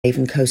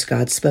Avon Coast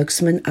Guard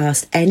spokesman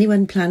asked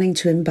anyone planning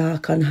to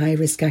embark on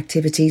high-risk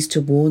activities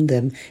to warn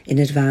them in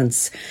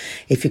advance.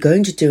 If you're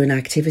going to do an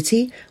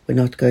activity, we're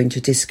not going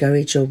to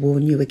discourage or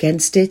warn you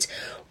against it.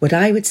 What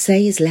I would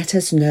say is let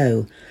us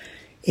know.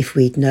 If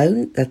we'd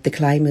known that the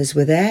climbers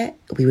were there,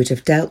 we would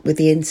have dealt with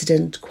the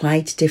incident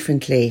quite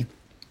differently.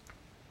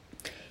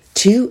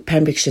 2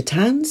 Pembrokeshire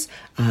towns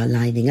are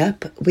lining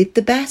up with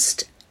the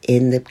best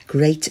in the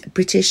Great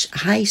British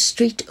High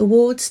Street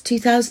Awards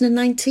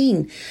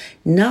 2019.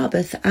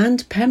 Narberth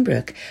and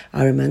Pembroke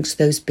are amongst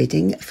those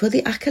bidding for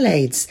the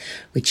accolades,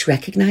 which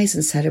recognise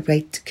and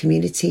celebrate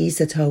communities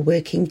that are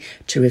working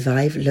to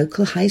revive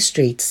local high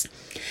streets.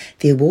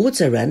 The awards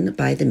are run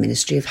by the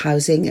Ministry of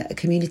Housing,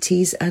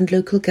 Communities and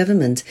Local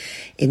Government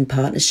in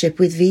partnership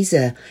with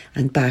Visa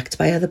and backed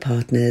by other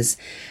partners.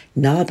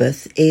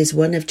 Narberth is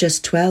one of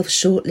just 12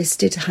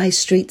 shortlisted high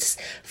streets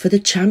for the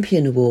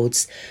Champion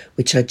Awards,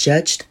 which are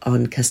judged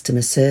on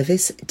customer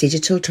service,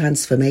 digital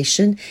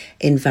transformation,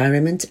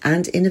 environment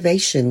and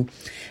innovation.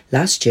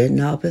 Last year,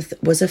 Narberth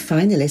was a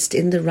finalist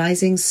in the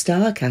Rising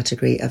Star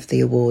category of the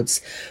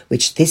awards,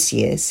 which this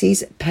year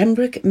sees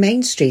Pembroke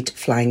Main Street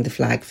flying the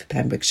flag for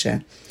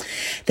Pembrokeshire.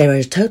 There are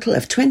a total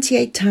of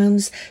 28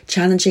 towns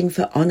challenging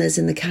for honours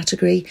in the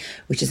category,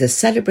 which is a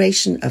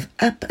celebration of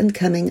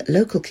up-and-coming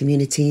local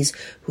communities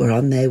who are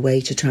on their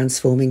way to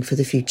transforming for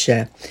the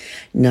future.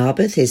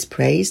 Narberth is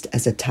praised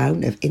as a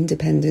town of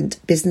independent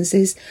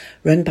businesses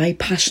run by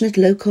passionate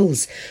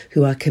locals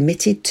who are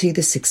committed to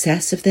the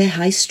success of their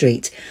high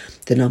street.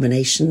 The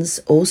nominations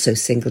also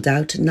singled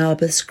out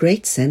Narberth's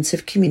great sense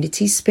of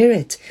community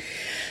spirit.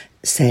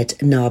 Said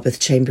Narberth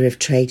Chamber of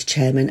Trade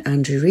Chairman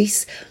Andrew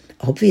Rees,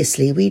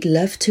 "Obviously, we'd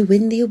love to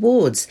win the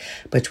awards,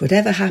 but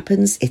whatever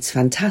happens, it's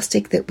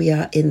fantastic that we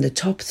are in the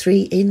top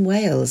 3 in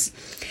Wales.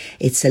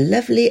 It's a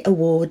lovely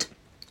award.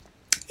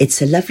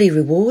 It's a lovely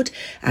reward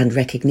and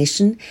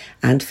recognition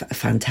and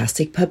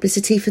fantastic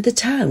publicity for the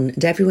town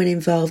and everyone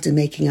involved in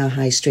making our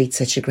high street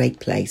such a great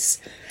place."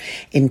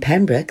 In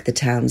Pembroke, the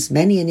town's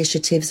many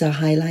initiatives are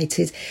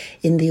highlighted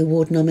in the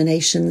award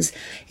nominations,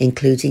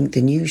 including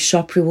the new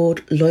Shop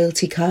Reward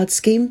loyalty card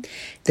scheme,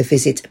 the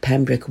Visit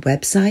Pembroke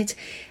website,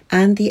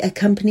 and the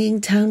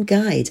accompanying town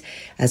guide,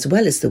 as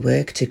well as the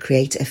work to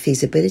create a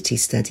feasibility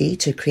study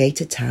to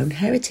create a town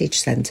heritage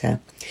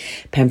centre.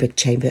 Pembroke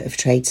Chamber of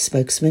Trade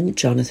spokesman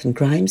Jonathan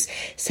Grimes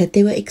said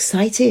they were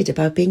excited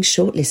about being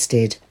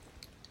shortlisted.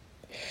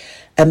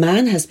 A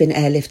man has been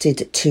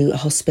airlifted to a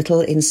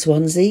hospital in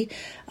Swansea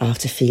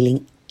after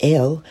feeling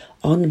ill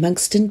on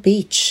Monkston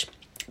Beach.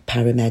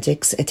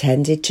 Paramedics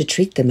attended to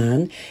treat the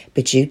man,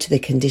 but due to the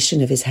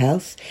condition of his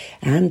health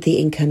and the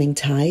incoming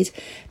tide,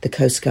 the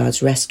Coast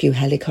Guard's rescue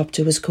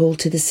helicopter was called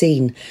to the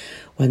scene.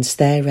 Once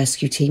there,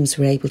 rescue teams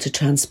were able to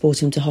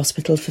transport him to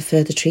hospital for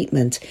further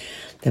treatment.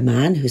 The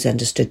man, who's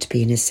understood to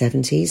be in his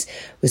 70s,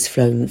 was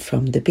flown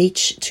from the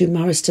beach to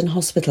Morriston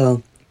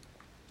Hospital.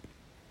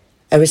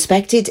 A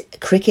respected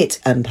cricket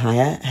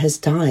umpire has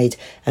died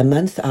a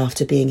month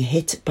after being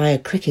hit by a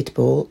cricket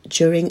ball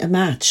during a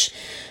match.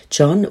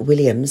 John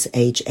Williams,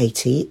 age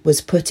 80,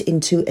 was put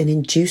into an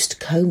induced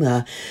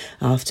coma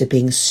after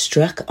being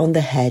struck on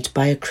the head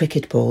by a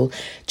cricket ball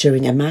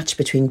during a match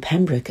between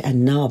Pembroke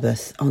and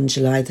Narberth on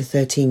July the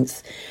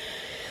 13th.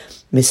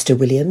 Mr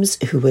Williams,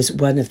 who was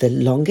one of the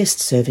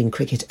longest-serving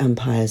cricket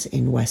umpires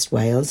in West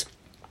Wales,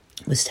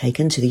 was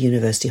taken to the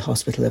University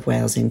Hospital of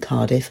Wales in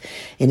Cardiff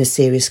in a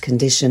serious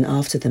condition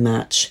after the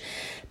match.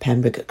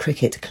 Pembroke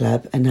Cricket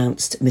Club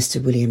announced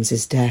Mr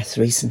Williams's death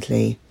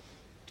recently.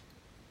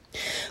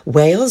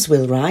 Wales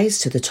will rise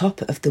to the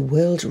top of the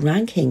world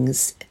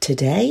rankings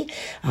today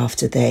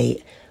after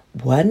they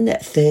won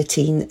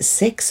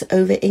 13-6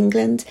 over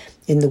England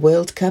in the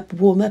World Cup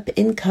warm-up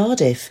in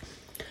Cardiff.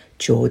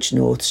 George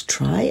North's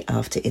try,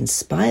 after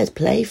inspired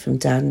play from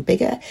Dan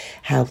Biggar,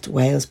 helped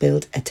Wales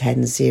build a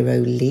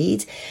 10-0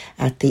 lead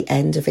at the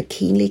end of a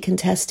keenly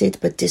contested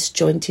but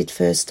disjointed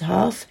first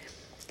half.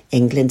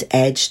 England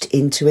edged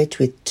into it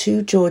with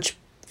 2 George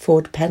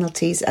Ford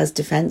penalties as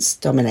defence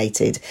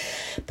dominated,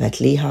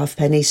 but Lee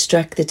Halfpenny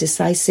struck the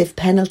decisive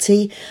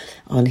penalty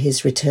on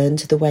his return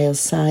to the Wales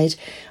side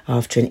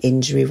after an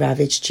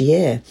injury-ravaged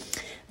year.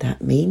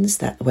 That means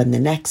that when the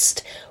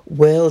next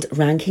world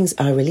rankings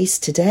are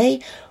released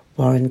today,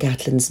 Warren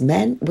Gatland's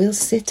men will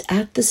sit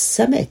at the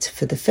summit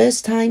for the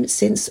first time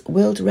since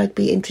World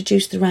Rugby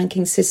introduced the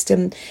ranking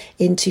system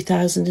in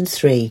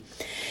 2003.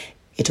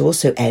 It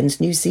also ends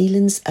New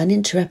Zealand's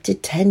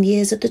uninterrupted 10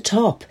 years at the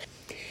top.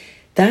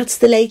 That's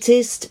the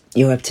latest.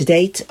 You're up to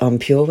date on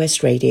Pure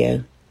West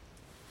Radio.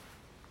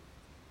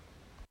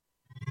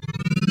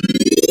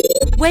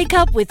 Wake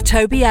up with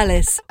Toby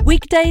Ellis.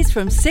 Weekdays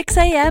from 6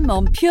 a.m.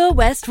 on Pure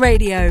West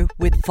Radio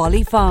with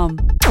Folly Farm.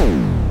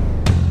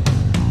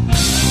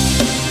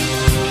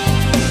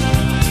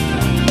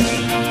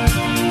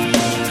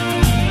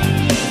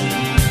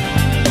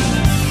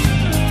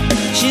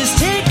 She's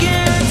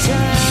taking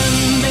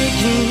time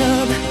making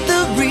up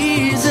the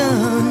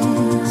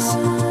reasons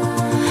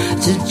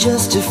to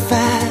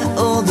justify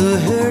all the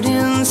hurt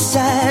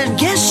inside.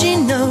 Guess she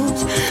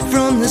knows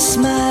from the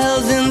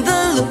smiles and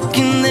the look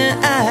in their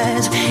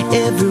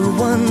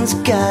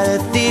friends got a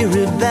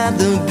theory about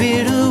the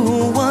bitter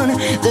one.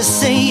 They're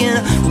saying,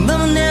 well,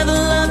 mama never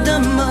loved her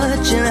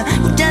much,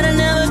 and well, daddy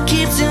never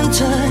keeps in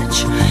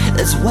touch.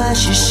 That's why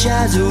she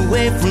shies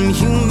away from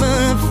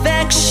human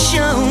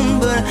affection.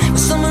 But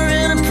somewhere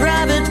in a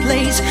private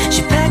place,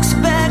 she packs a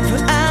bag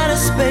for outer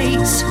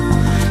space.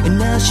 And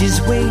now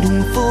she's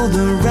waiting for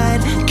the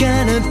right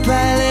kind of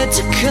pilot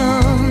to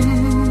come.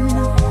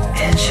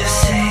 And she'll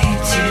say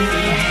to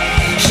me,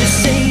 she's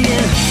saying,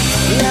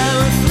 I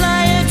will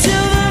fly you to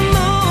the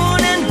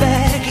moon and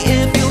back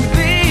if you'll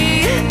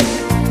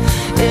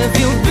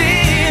be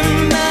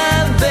my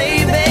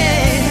baby.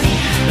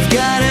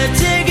 Got a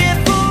ticket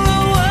for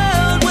a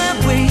world where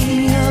we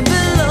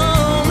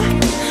belong.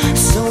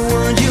 So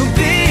would you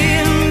be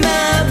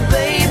my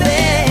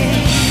baby?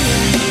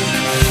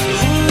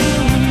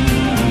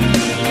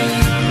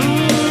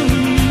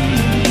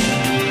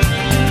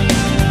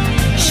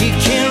 She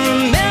can't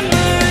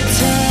remember a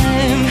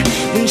time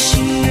when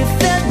she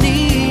felt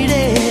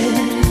needed.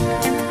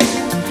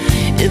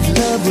 If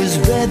love was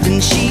red, then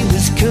she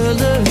was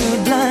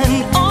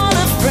colorblind. All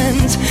her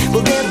friends,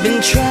 well, they've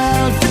been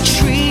tried for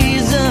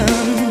treason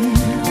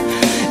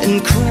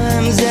and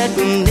crimes that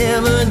were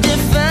never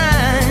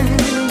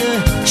defined.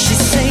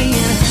 She's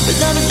saying, but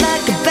love is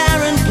like a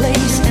barren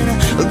place,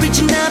 and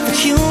reaching out for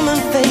human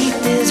faith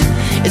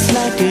it's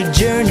like a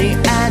journey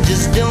I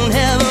just don't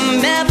have a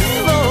map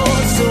for.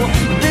 So,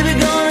 baby,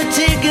 gonna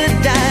take a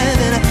dive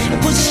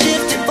and put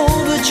shift to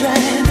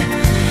overdrive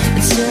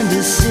and send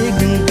a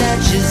signal that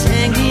she's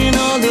hanging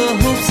all the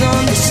hopes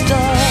on the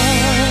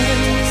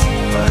stars.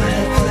 What a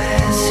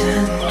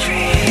pleasant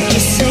dream.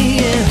 Just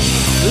saying,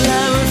 well,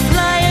 I will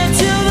fly you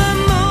to the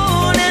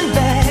moon and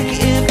back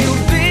if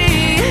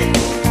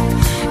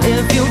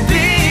you'll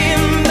be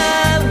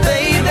my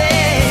baby.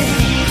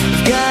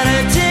 Got a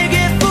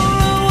ticket for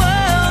a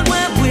world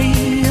where we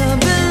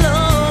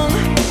belong.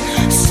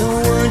 So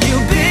would you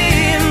be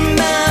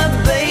my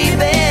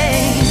baby?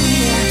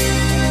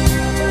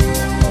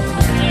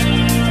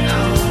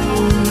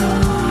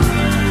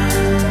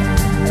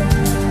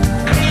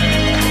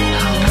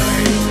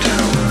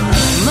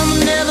 Mama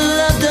never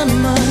loved her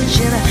much,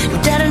 and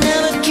daddy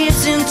never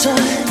keeps in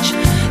touch.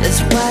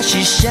 That's why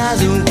she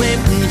shies away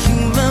from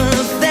human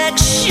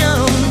affection.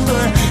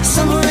 But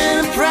somewhere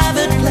in a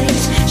private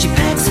place, she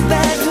packs a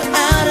bag for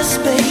outer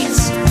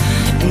space.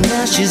 And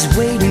now she's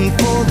waiting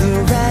for the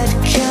right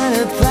kind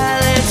of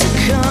pilot to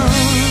come.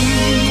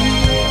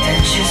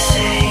 And she'll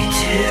say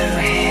to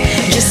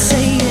him, just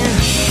saying,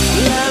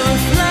 well, I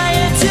will fly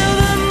you to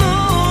the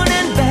moon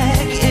and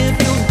back if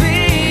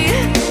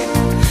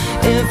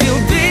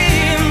you'll be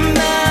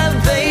my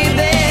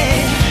baby.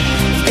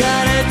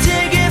 Got a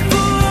ticket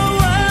for a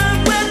world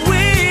where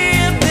we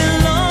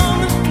belong.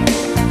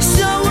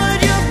 So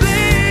would you be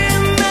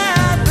my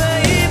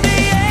baby?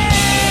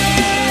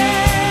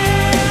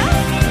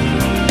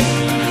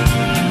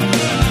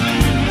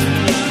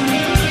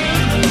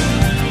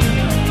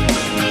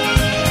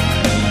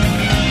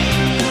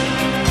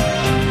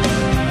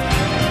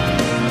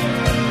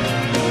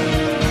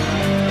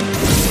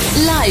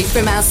 Live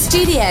from our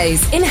studios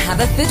in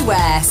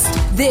Haverfordwest,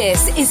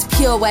 this is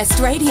Pure West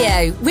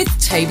Radio with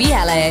Toby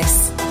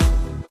Ellis.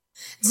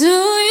 Do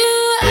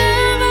you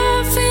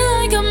ever feel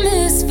like a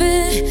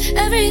misfit?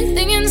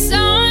 Everything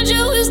inside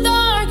you is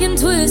dark and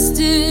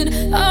twisted.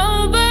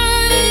 Oh,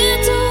 but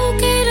it's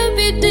okay to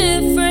be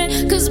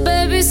different, 'cause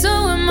baby, so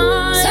am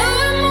I. So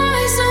am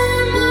I, so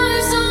am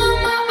I, so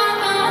am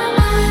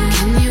I.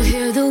 Can you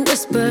hear the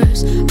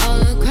whispers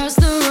all across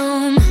the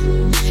room?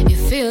 You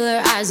feel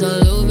her eyes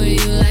all over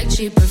you like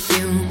cheap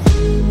perfume.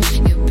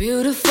 You're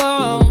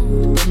beautiful,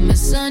 but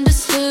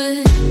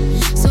misunderstood.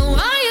 So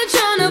why you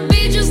tryna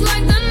be just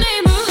like the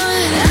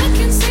neighborhood? I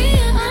can see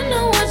it, I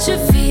know what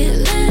you're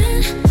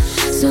feeling.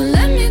 So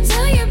let me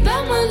tell you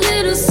about my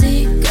little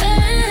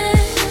secret.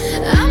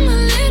 I'm a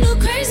little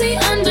crazy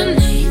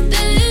underneath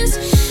this,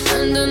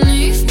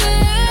 underneath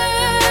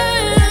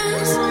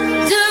this.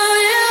 Do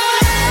you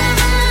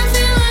ever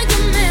feel like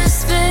a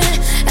misfit?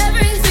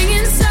 Everything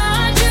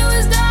inside you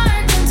is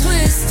dark and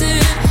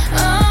twisted.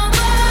 Oh,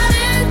 but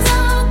it's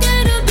okay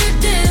to be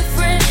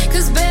different,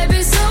 'cause baby,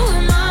 so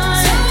am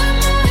I. So am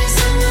I,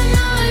 so am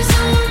I,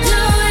 so am I. Do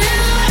you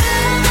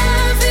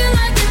ever feel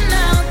like an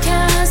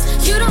outcast?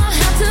 You don't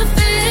have to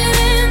fit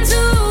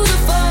into the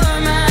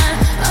format.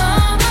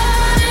 Oh,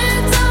 but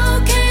it's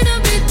okay to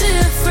be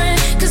different,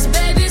 'cause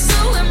baby, so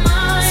am I.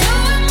 So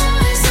am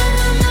I, so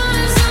am I,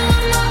 so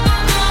am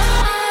I.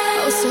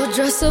 Oh, so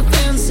dress up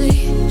fancy,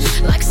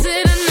 like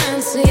Sid and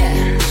Nancy. Yeah.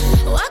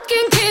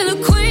 Walking killer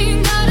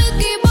queen, gotta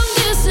keep on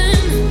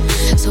kissing.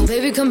 So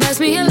baby, come pass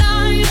me a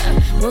lighter.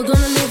 We're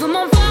gonna leave them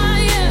on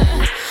fire.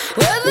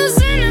 We're the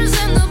sinners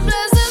and the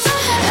blessings.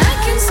 I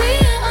can see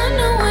it, I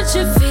know what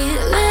you're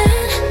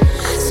feeling.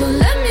 So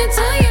let me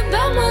tell you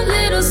about my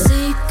little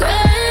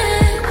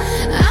secret.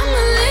 I'm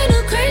a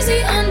little crazy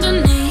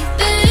underneath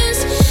this,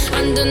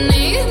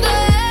 underneath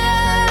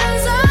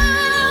this.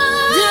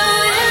 Do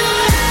you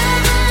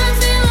ever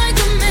feel like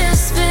a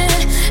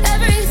misfit?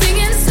 Everything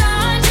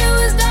inside you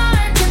is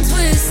dark and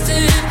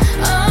twisted.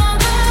 Oh,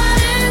 but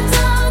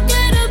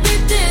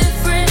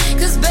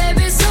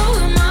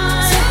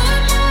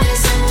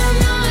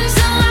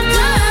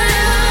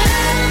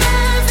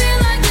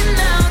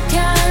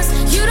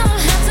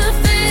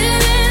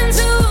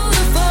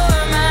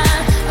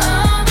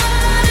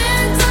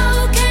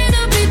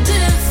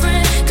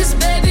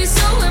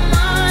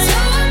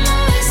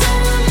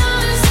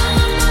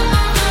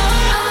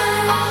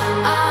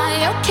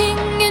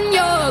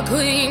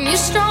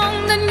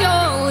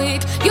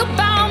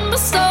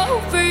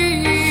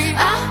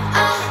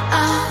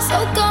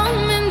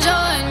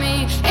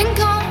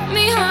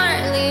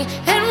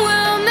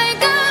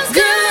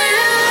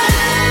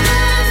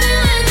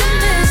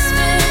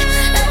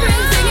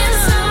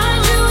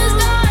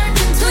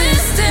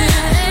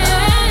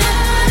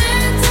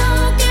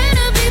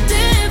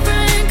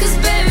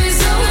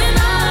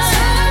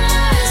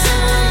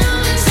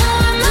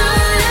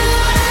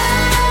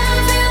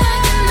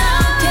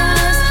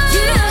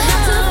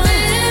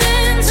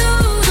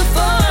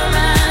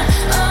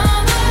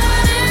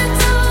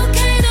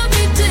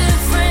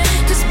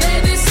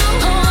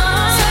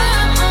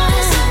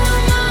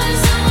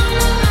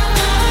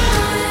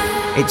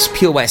It's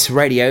Pure West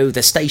Radio,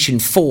 the station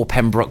for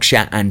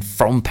Pembrokeshire and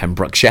from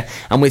Pembrokeshire.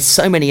 And with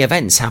so many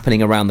events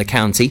happening around the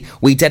county,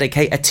 we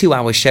dedicate a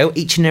 2-hour show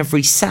each and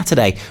every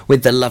Saturday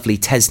with the lovely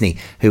Tesney,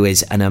 who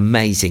is an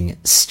amazing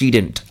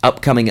student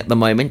upcoming at the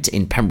moment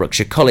in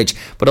Pembrokeshire College.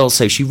 But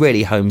also she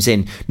really homes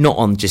in not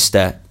on just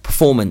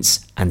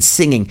performance and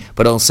singing,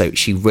 but also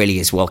she really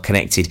is well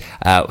connected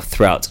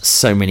throughout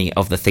so many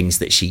of the things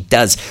that she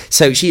does.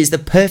 So she is the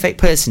perfect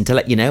person to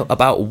let you know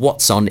about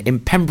what's on in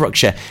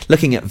Pembrokeshire,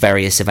 looking at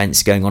various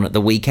events going on at the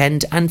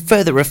weekend and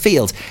further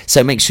afield.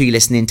 So make sure you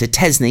listen in to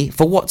Tesney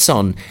for what's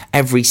on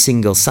every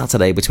single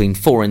Saturday between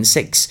 4 and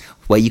 6,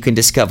 where you can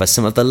discover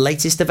some of the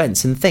latest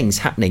events and things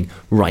happening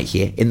right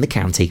here in the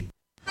county.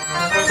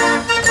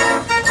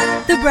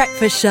 The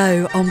Breakfast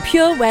Show on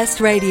Pure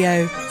West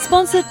Radio,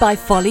 sponsored by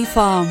Folly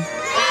Farm.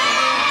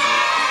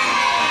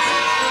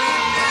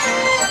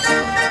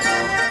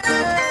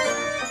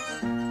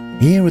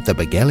 Here at the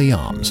Begelly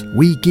Arms,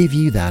 we give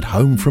you that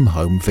home from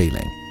home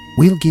feeling.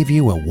 We'll give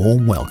you a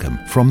warm welcome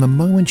from the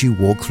moment you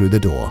walk through the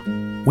door.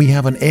 We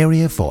have an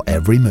area for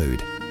every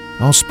mood.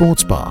 Our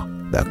sports bar,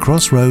 the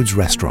Crossroads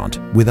restaurant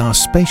with our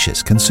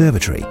spacious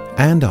conservatory,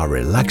 and our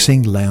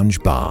relaxing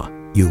lounge bar.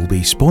 You'll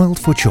be spoiled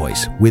for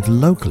choice with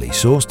locally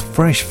sourced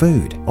fresh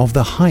food of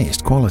the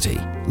highest quality,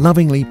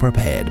 lovingly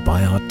prepared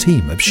by our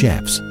team of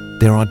chefs.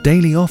 There are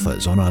daily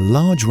offers on a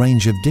large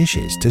range of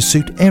dishes to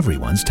suit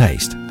everyone's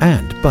taste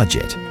and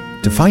budget.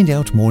 To find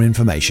out more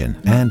information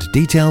and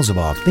details of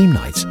our theme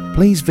nights,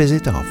 please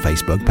visit our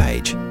Facebook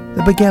page,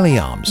 The Begelly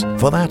Arms,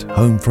 for that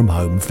home from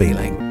home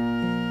feeling.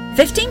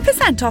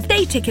 15% off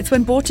day tickets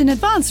when bought in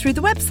advance through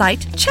the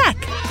website? Check.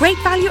 Great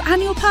value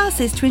annual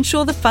passes to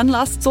ensure the fun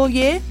lasts all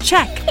year?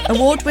 Check.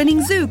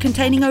 Award-winning zoo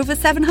containing over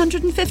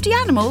 750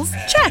 animals?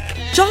 Check.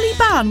 Jolly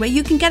barn where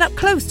you can get up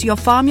close to your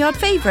farmyard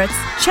favourites?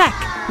 Check.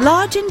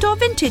 Large indoor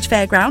vintage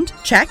fairground?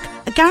 Check.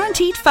 A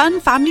guaranteed fun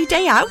family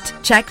day out?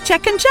 Check,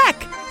 check and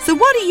check. So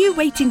what are you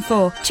waiting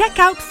for? Check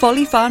out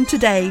Folly Farm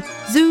today.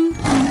 Zoo,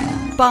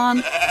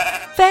 barn,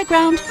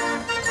 fairground,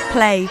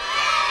 play.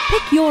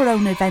 Pick your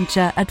own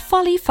adventure at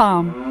Folly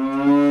Farm.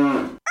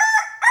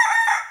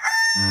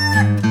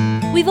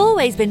 We've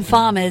always been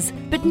farmers,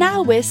 but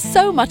now we're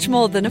so much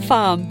more than a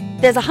farm.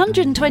 There's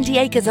 120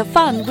 acres of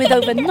fun with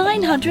over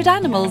 900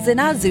 animals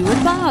in our zoo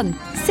and barn.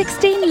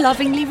 16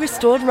 lovingly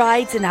restored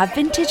rides in our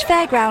vintage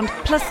fairground,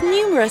 plus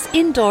numerous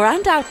indoor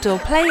and outdoor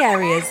play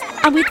areas.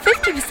 And with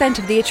 50%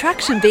 of the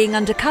attraction being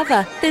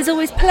undercover, there's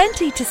always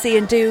plenty to see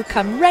and do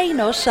come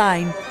rain or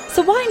shine.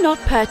 So why not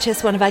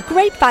purchase one of our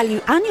great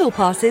value annual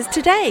passes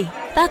today?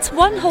 That's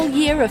one whole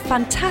year of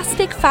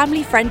fantastic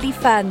family-friendly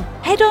fun.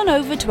 Head on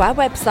over to our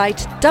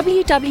website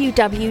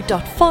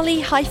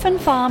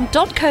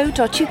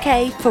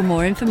www.folly-farm.co.uk for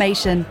more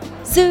information.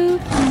 Zoo,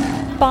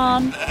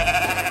 barn,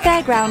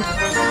 fairground,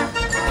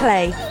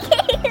 play.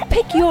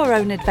 Pick your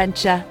own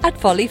adventure at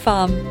Folly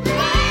Farm.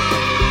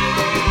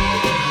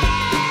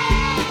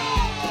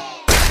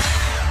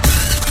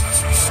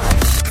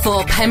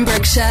 For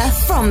Pembrokeshire,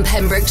 from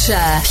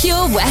Pembrokeshire,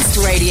 Pure West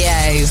Radio.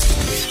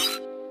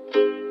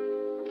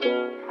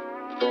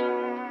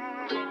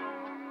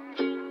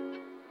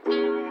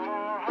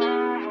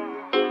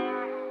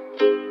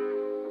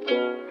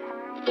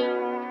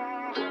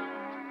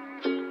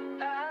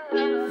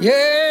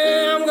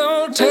 Yeah, I'm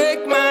gonna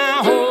take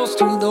my horse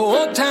to the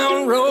old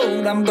town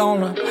road. I'm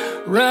gonna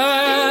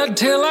ride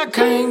till I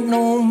can't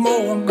no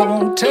more. I'm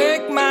gonna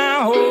take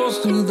my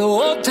horse to the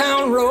old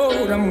town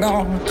road. I'm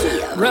gonna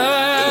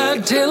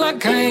ride till I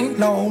can't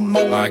no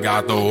more. I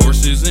got the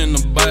horses in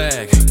the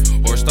bag,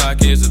 horse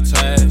stock is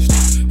attached.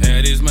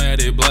 Head is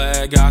matted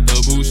black, got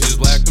the bushes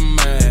black to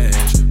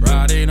match.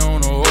 Riding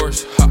on a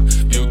horse, ha,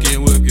 you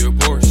can whip your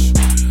Porsche.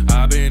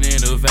 I've been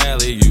in the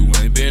valley, you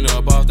ain't been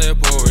up off that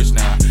porch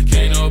now.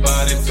 Can't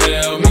nobody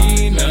tell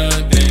me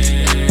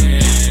nothing.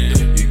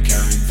 You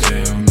can't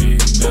tell me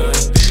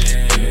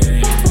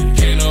nothing.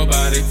 Can't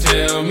nobody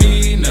tell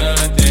me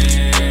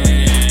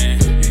nothing.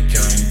 You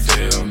can't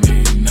tell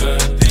me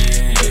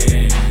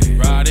nothing.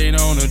 Riding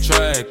on a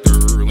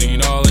tractor,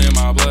 lean all in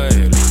my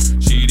bladder.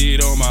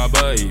 Cheated on my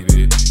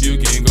baby, you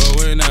can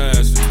go and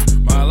ask her.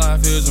 My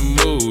life is a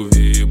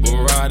movie, but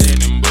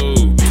riding in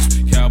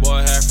boobies.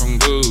 Cowboy hat from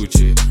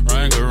Gucci,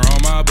 Wrangler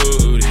on my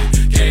booty.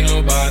 Can't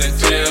nobody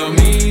tell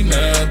me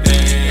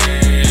nothing.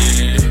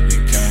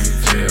 You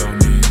can't tell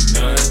me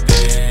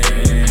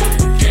nothing.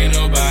 Can't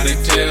nobody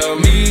tell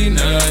me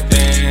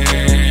nothing.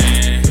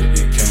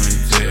 You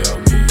can't tell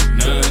me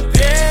nothing.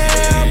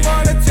 Yeah, I'm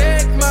gonna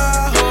take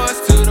my horse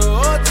to the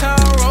old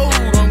town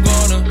road. I'm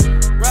gonna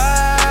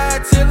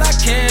ride till I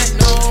can't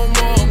no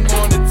more. I'm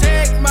gonna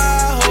take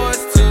my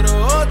horse to the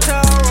old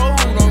town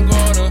road. I'm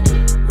gonna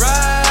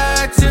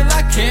ride till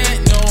I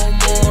can't no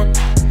more.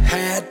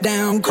 Hat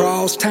down,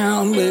 cross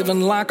town,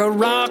 living like a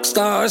rock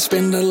star.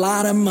 Spend a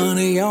lot of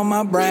money on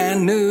my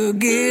brand new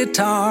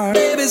guitar.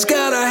 Baby's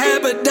got a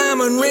habit,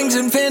 diamond rings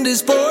and Fendi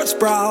sports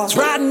bras.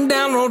 Riding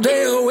down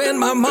Rodeo in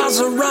my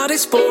Maserati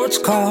sports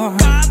car.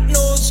 Got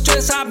no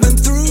stress, I've been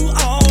through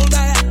all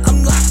that.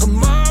 I'm like a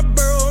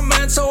Marlboro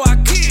man, so I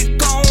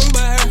kick on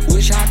back.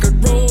 Wish I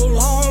could roll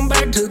on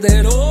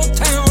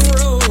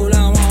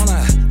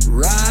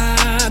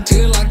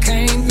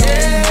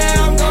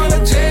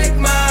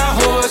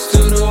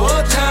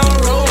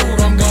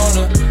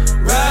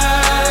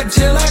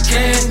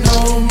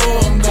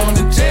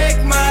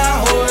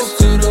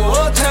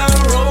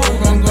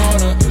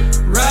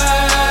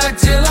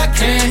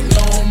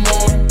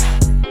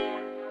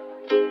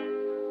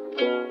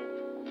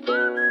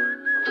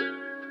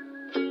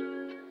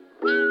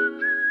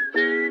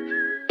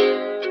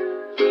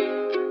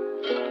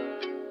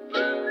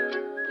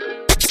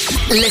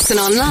Listen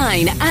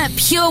online at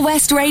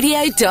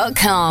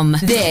purewestradio.com.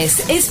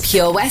 This is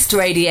Pure West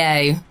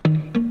Radio.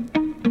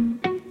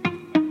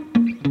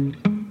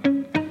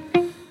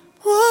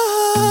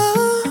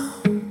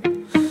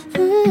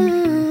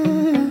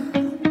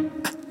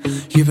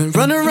 You've been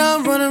running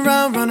around,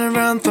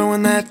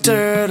 throwing that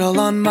dirt all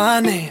on my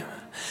name.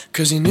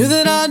 'Cause you knew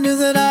that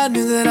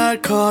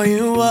I'd call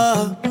you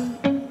up.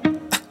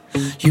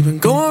 You've been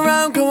going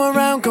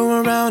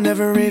around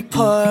every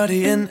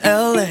party in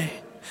LA.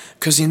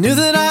 'Cause you knew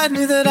that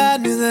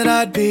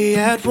I'd be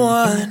at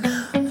one.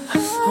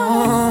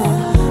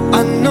 Oh,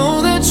 I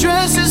know that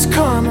dress is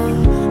karma,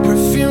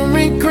 perfume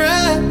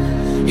regret.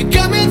 You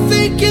got me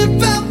thinking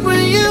about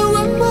when you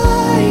were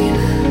mine.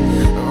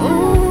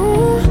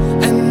 Oh,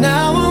 and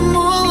now I'm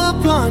all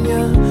up on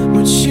you.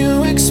 What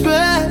you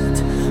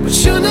expect? But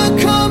you're not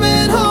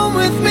coming home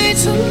with me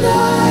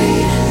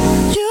tonight.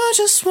 You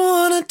just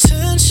want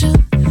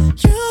attention.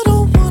 You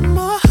don't want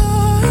my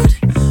heart.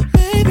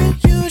 Maybe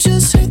you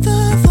just hate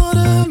the thought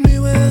of me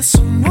with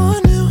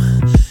someone new.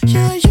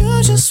 Yeah,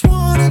 you just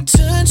want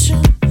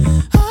attention.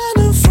 I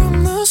knew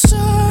from the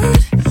start.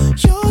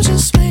 You're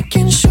just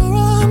making sure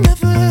I'm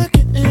never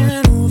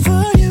getting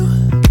over you.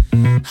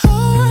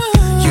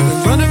 You've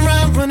been running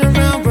around, throwing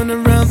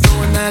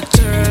that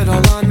dirt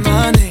all on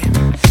my name.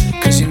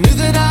 'Cause you knew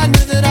that I'd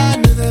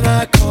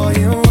call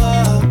you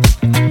up.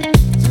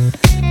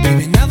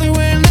 Baby, now that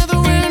we're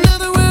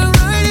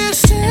right here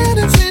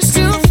standing face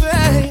to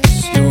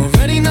face, you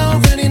already know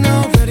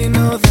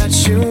that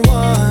you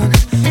won.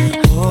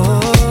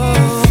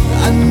 Oh,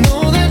 I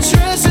know that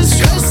dress is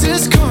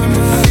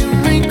karma, you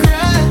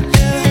regret.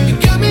 You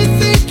got me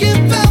thinking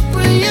about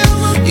when you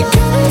were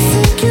mine.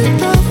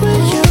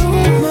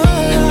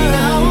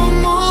 Now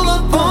I'm all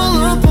up on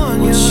you.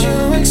 What you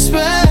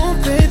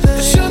expect?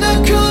 But you're not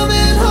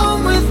coming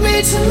home with me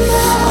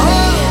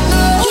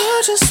tonight. You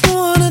just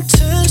want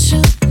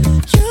attention.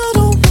 You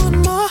don't want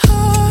my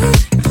heart.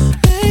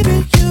 Baby,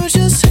 you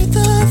just hate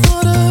the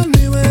thought of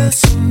me with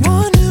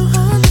someone new.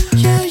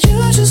 Yeah, you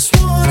just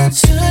want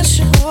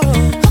attention.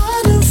 I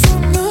knew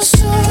from the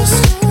start.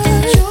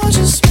 You're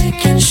just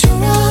making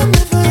sure I'm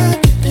never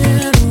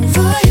getting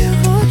over you.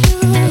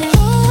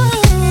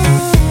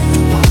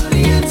 What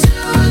are you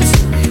doing to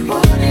me?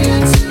 What are you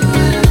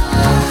doing?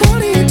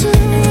 What are you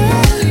doing?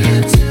 What are you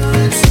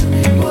doing to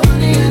me? What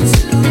are you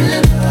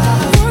doing?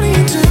 What are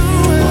you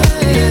doing? What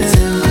are you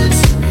doing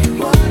to me?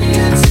 What are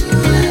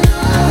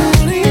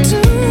you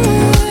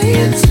doing? What are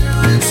you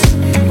doing to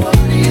me? What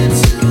are you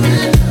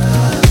doing?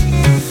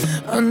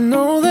 I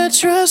know that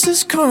dress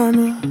is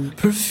karma,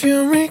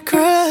 perfume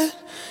regret.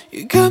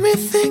 You got me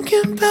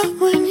thinking about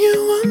when you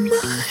were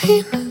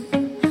mine.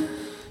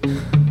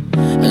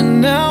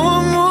 And now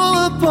I'm all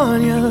up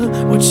on you.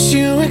 What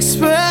you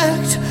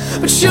expect?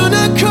 But you're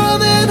not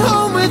coming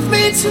home with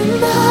me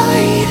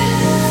tonight.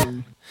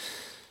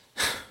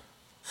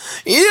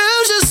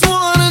 You just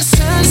want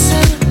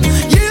attention.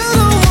 You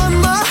don't want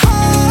my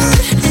heart.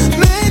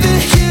 Maybe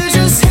you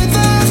just hate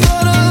the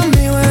thought of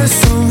me with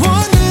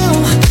someone new.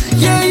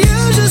 Yeah, you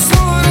just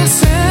want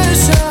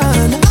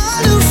attention. I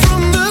knew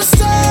from the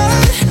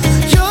start.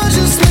 You're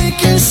just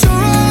making sure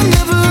I'm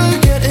never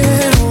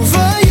getting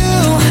over you.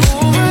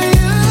 What are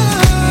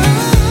you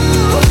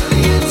doing? What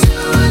are you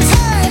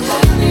doing?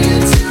 What are you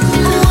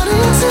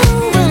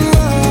doing?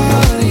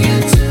 What are you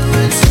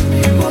doing to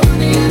me? What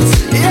are you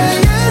doing? Yeah,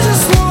 you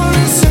just want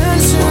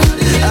attention.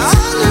 I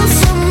knew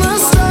from the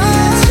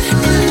start.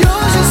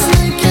 You're just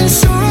making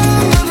sure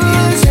I'm never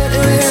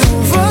getting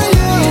over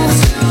you.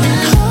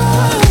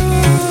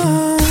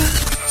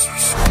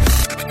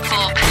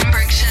 For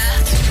Pembrokeshire,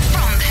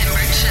 from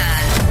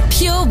Pembrokeshire.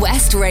 Pure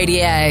West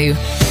Radio.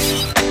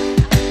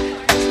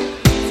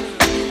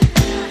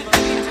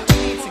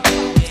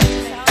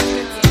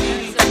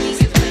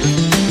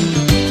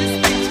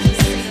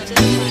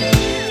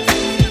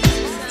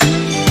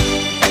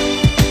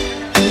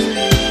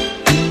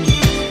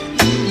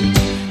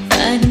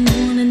 Friday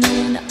morning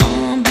and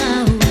all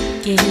my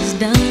work is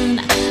done.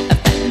 I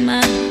pack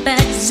my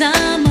bags,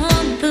 I'm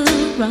on the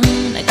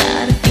run. I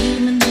got a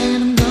feeling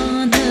that I'm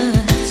gonna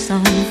have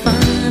some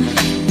fun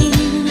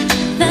in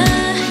the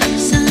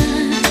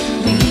sun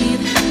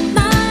with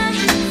my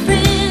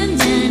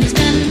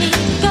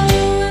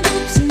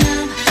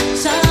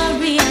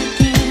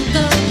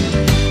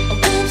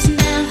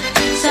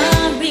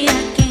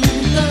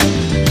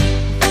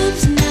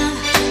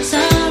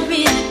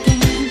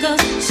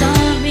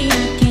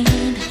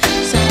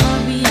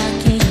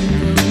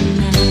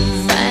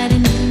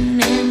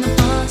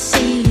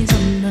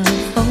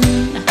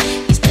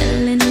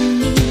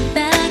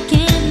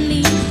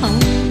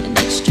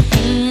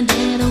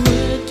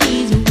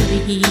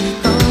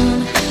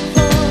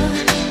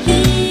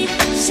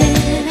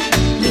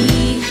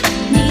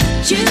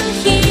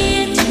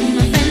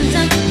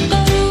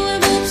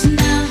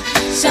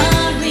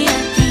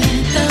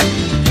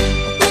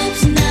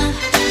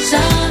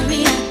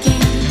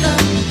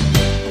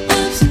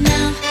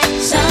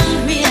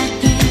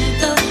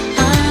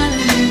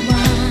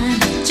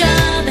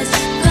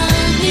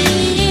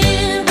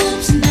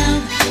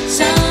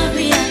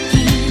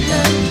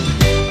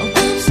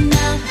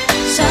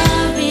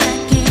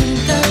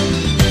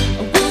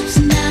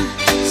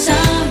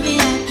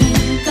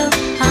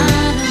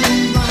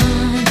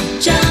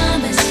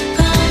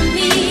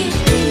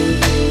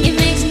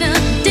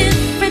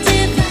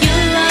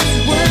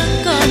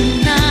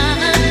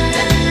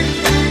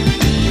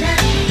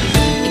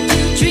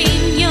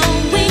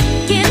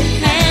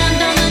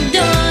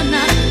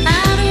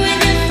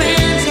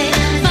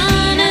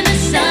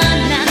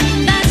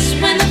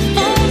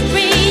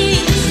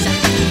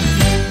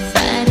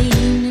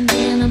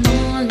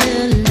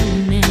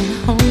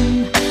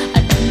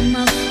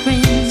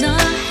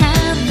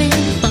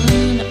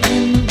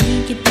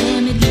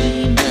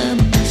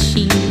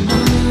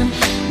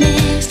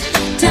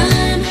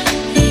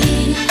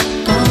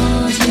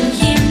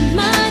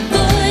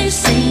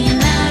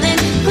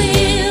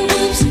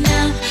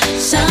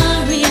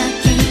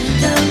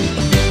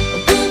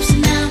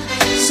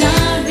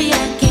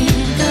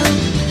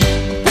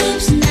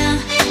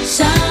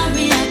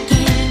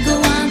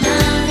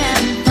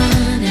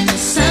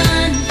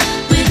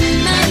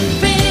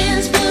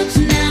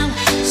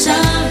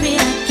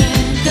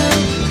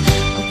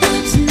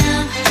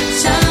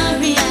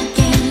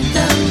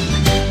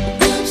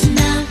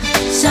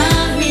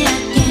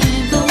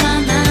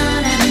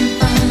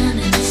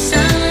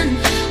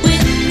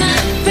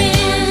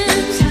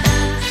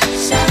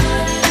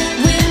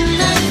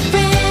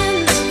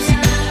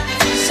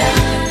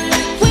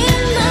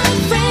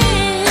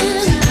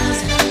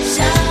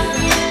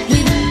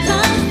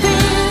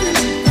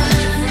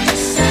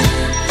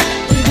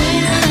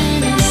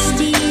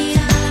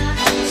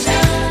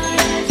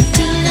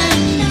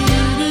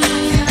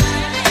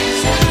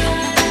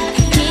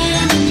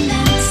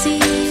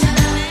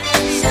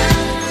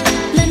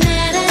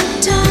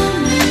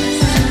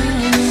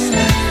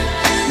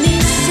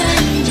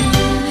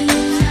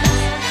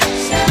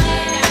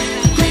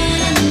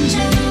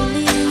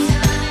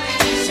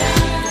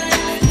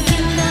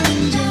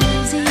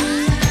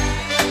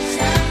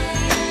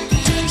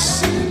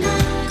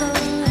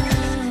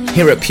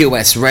Here at Pure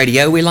West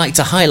Radio, we like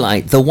to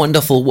highlight the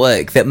wonderful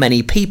work that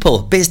many people,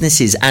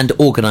 businesses and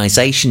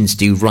organisations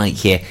do right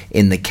here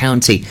in the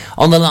county.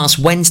 On the last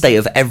Wednesday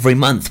of every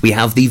month, we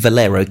have the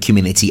Valero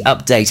Community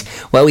Update,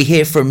 where we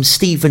hear from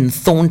Stephen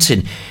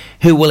Thornton,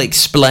 who will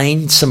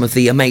explain some of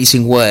the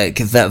amazing work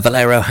that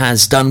Valero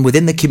has done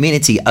within the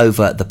community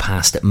over the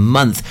past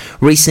month.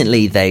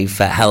 Recently, they've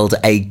held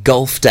a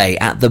golf day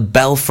at the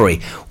Belfry,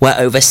 where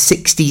over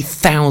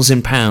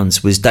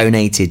 £60,000 was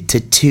donated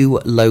to 2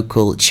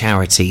 local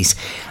charities.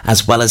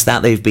 As well as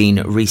that, they've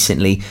been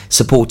recently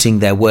supporting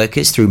their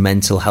workers through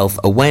Mental Health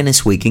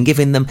Awareness Week and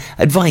giving them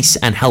advice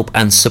and help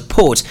and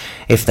support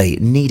if they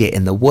need it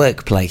in the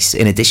workplace.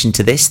 In addition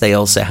to this, they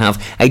also have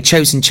a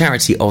chosen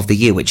charity of the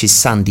year, which is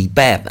Sandy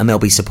Bear, and they'll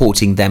be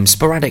supporting them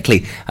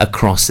sporadically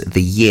across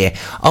the year.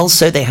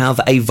 Also, they have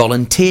a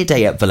volunteer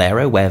day at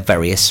Valero, where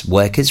various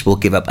workers will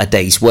give up a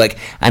day's work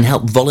and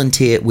help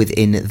volunteer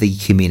within the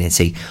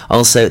community.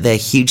 Also, they're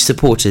huge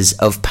supporters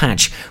of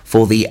Patch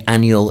for the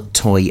annual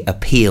Toy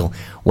Appeal,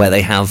 where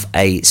they have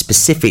a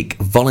specific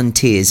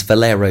Volunteers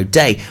Valero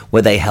Day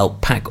where they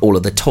help pack all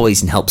of the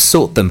toys and help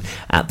sort them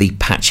at the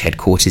Patch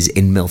headquarters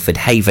in Milford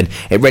Haven.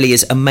 It really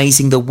is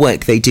amazing the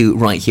work they do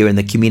right here in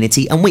the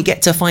community, and we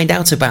get to find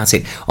out about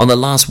it on the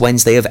last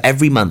Wednesday of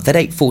every month at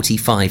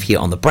 8:45 here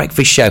on The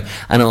Breakfast Show,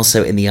 and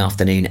also in the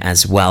afternoon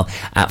as well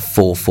at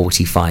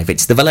 4:45.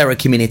 It's the Valero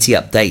Community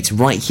Update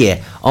right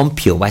here on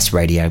Pure West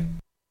Radio.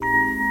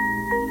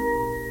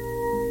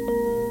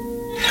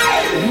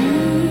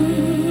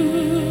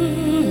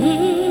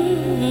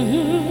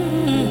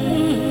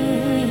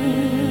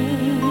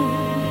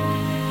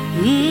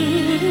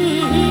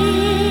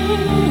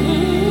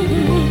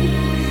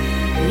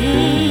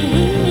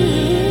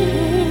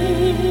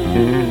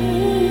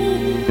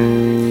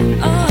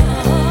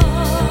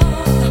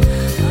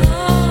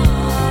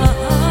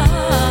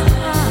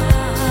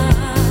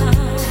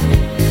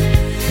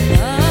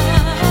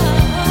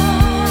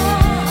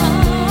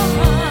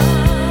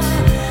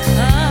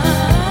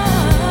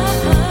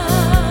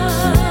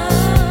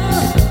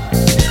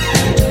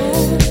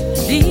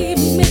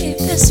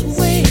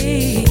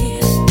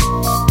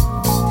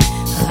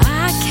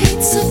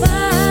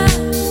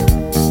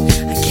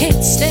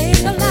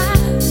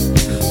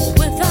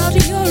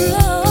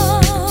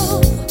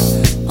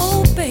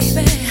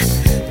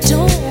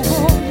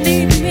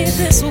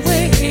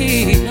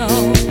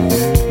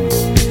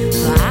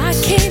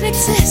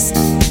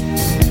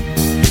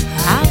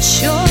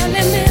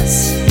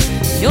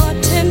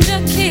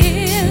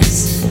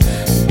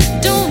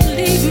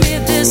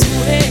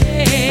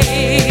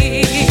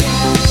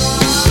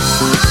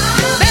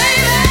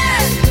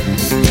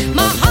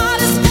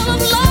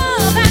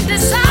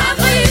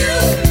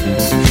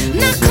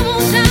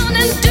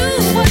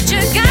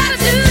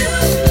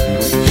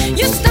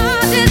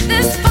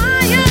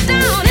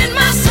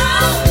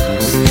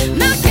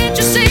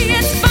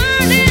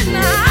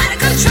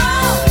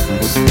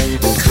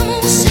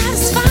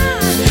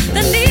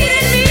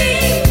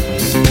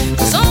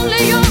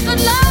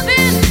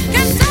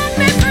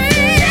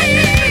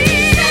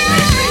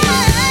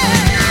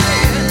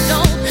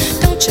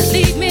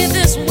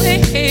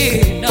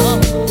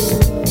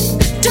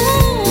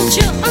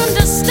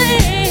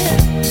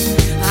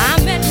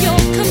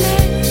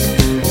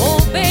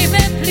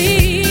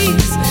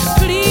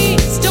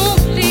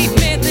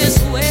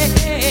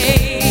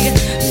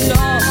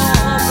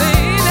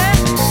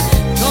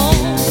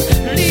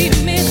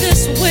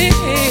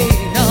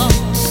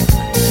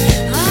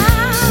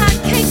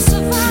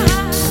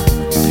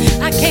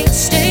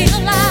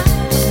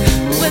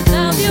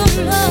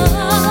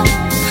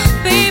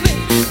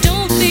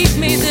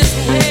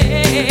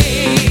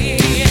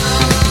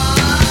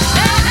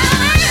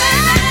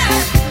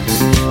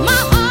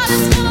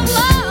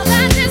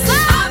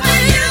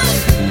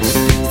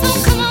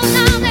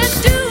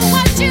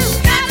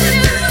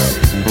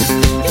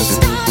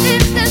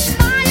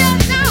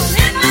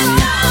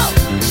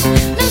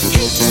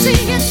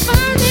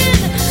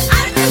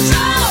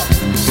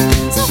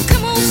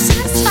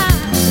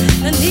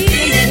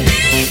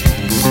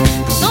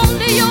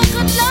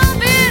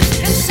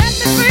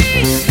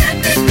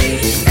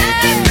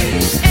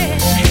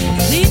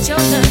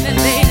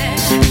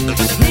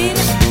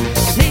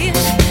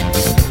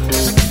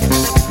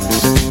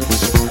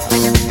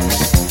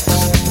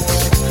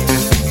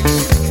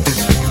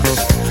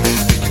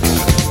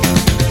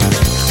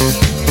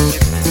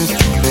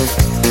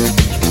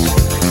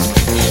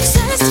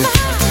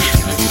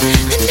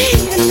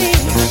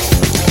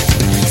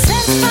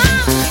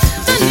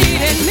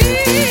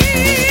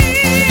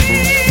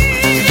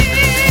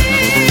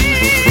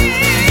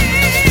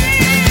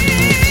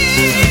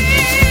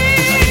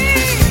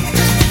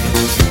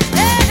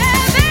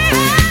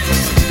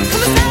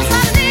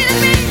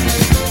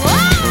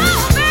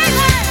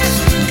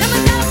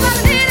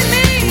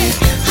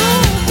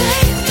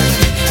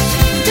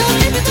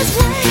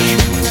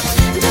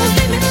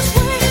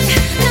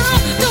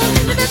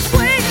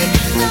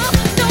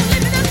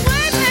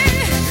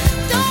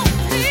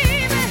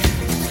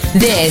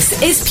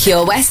 This is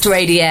Pure West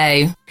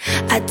Radio.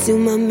 I do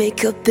my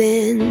makeup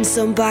in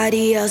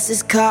somebody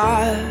else's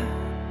car.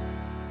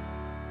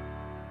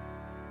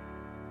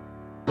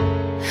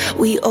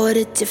 We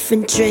order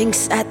different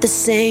drinks at the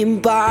same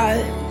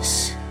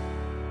bars.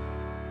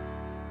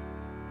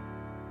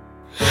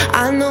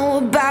 I know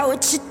about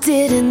what you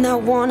did and I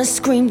wanna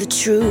scream the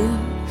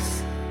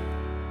truth.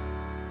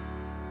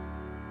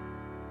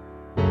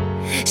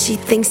 She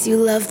thinks you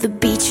love the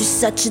beach, you're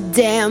such a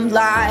damn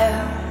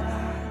liar.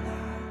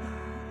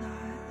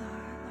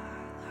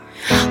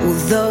 Well,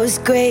 those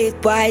great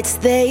whites,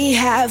 they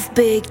have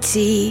big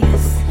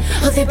teeth.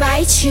 Oh, they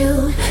bite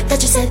you.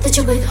 That you said that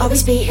you would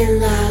always be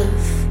in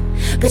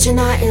love, but you're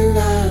not in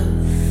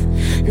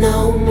love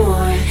no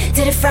more.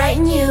 Did it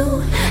frighten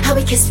you how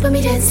we kissed when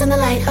we danced on the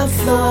light of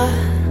floor?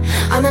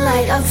 On the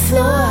light of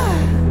floor.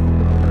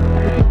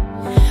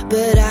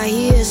 But I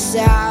hear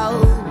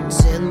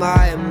sounds in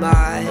my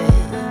mind,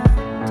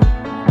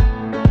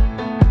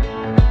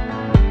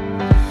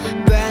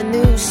 brand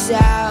new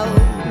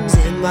sounds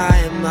in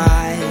my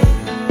mind.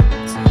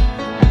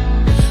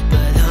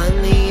 But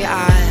honey,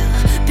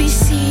 I'll be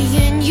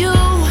seeing you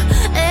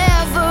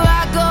ever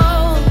I go.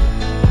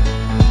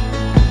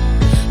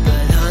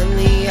 But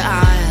honey,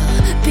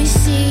 I'll be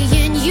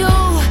seeing you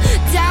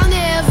down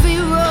every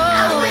road.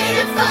 I'm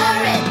waiting for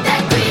it,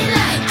 that green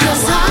light.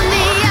 'Cause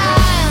honey,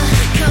 I'll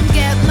come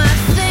get my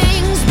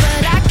things,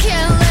 but I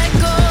can't let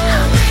go.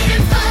 I'm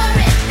waiting for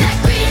it, that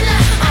green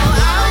light. Oh,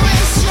 I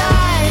wish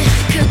I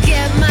could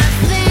get my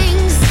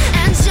things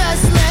and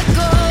just let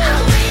go.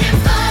 I'm waiting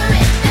for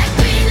it, that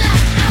green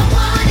light. I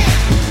want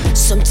it.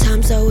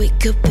 Sometimes I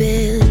wake up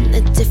in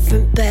a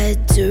different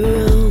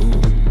bedroom.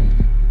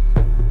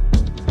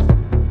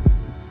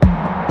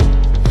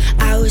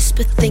 I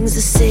whisper things,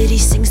 the city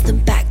sings them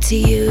back to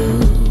you.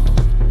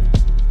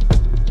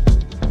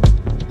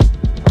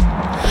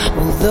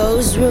 Well,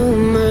 those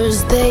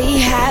rumors, they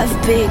have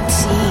big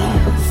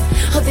teeth.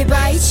 Oh, they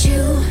bite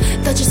you.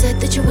 Thought you said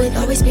that you would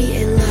always be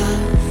in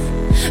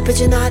love, but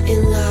you're not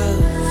in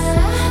love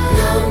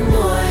no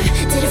more.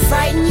 Did it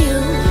frighten you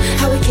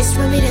how we kissed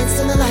when we danced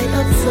on the light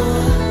of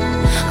floor?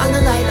 On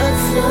the light of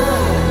floor.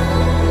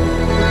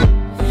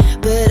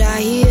 But I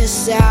hear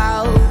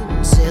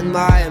sounds in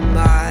my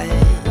mind,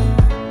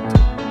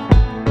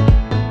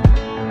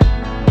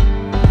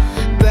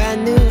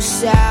 brand new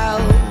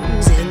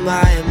sounds in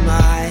my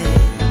mind.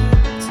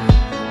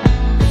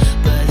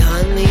 But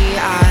honey,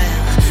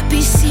 I'll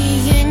be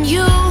seeing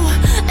you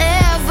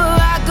ever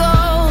I go.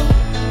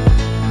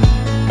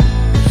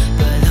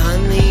 But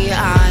honey,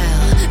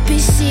 I'll be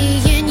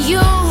seeing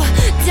you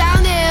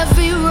down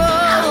every road.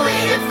 I'm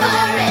waiting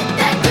for it,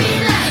 that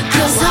green light.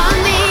 'Cause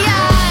honey,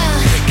 I'll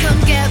come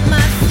get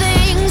my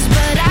things,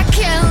 but I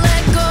can't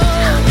let go.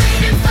 I'm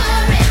waiting for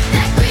it,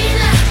 that green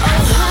light.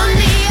 Oh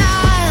honey,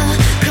 I'll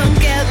come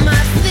get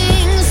my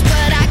things,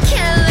 but I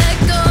can't let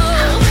go.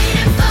 I'm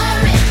waiting for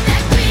it,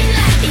 that green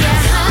light. Yeah,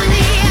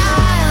 honey,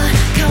 I'll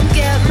come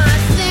get my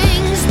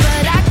things,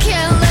 but I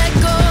can't let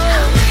go.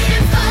 I'm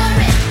waiting for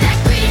it, that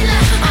green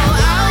light. Oh,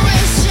 I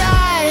wish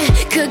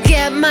I could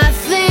get my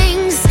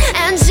things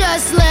and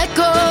just let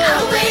go.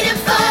 I'm waiting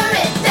for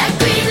it, that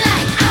green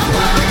light. I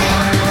want it.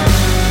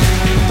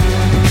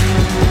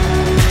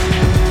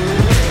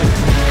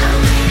 I'm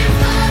waiting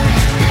for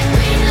it, that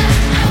green light.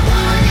 I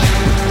want it.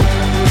 I'm waiting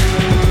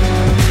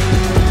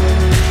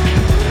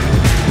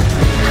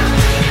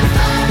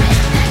for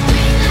it, that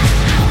green light.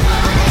 I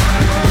want it.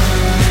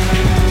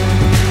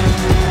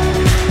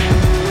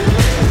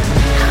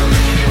 I'm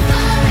waiting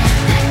for it,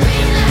 that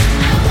green light.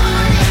 I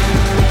want it.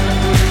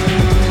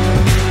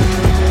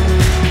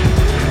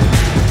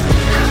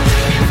 I'm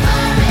waiting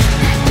for it,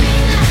 that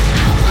green light.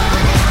 I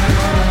want it.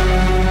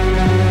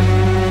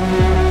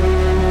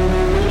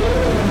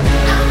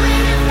 I'm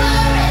waiting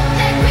for it,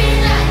 that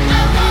green light.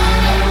 I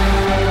want it.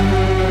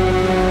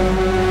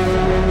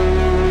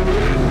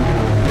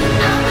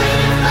 I'm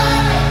waiting for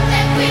it,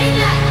 that green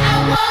light. I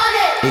want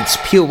it. It's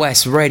Pure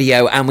West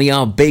Radio, and we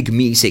are big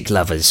music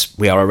lovers.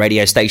 We are a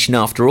radio station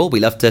after all. We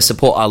love to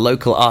support our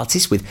local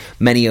artists with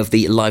many of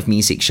the live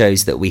music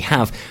shows that we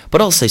have, but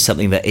also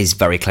something that is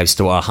very close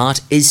to our heart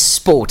is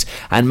sport.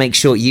 And make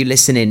sure you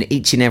listen in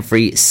each and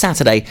every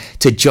Saturday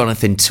to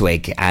Jonathan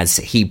Twig as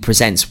he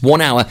presents 1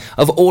 hour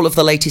of all of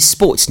the latest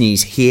sports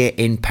news here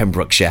in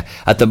Pembrokeshire.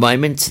 At the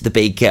moment, the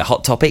big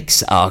hot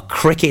topics are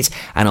cricket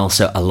and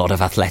also a lot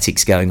of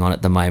athletics going on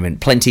at the moment.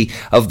 Plenty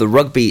of the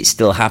rugby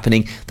still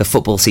happening. The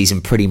football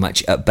season pretty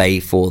much at bay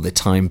for the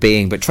time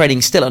being, but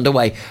training still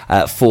underway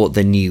for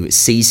the new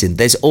season.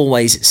 There's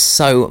always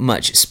so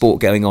much sport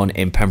going on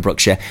in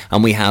Pembrokeshire,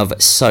 and we have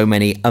so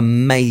many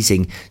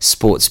amazing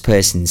sports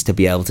persons to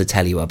be able to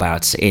tell you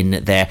about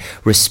in their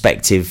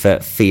respective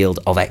field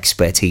of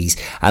expertise.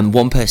 And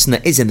one person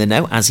that is in the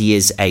know, as he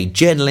is a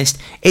journalist,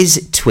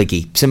 is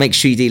Twiggy. So make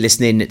sure you do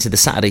listen in to the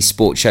Saturday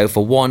Sports Show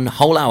for 1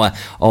 whole hour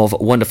of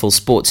wonderful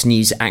sports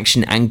news,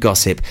 action and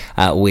gossip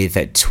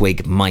with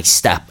Twig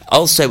Meister.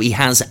 Also, he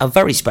has a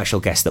very very special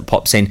guest that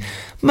pops in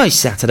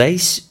most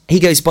Saturdays. He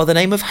goes by the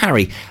name of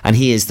Harry, and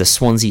he is the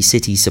Swansea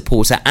City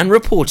supporter and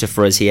reporter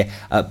for us here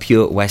at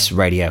Pure West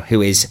Radio,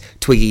 who is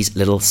Twiggy's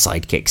little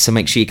sidekick. So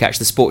make sure you catch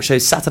the sports show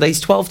Saturdays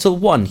 12 till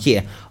 1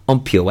 here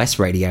on Pure West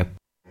Radio.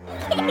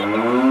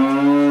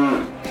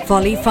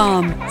 Folly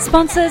Farm,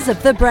 sponsors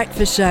of The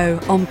Breakfast Show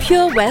on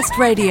Pure West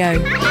Radio.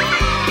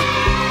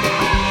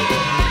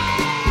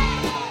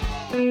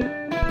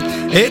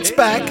 It's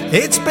back,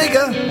 it's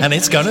bigger, and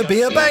it's going to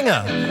be a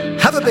banger.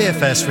 Have a Beer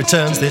Fest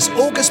returns this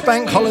August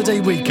bank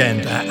holiday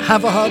weekend at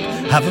Haverhub,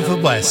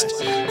 Haverfordwest.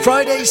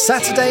 Friday,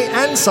 Saturday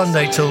and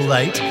Sunday till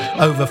late.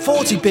 Over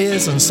 40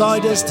 beers and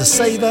ciders to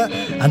savour,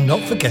 and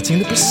not forgetting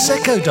the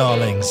Prosecco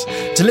darlings.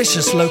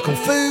 Delicious local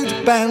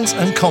food, bands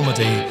and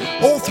comedy,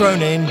 all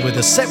thrown in with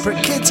a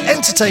separate kids'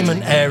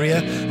 entertainment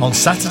area on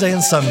Saturday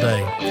and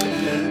Sunday.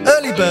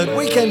 Early bird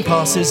weekend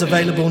passes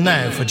available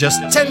now for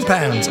just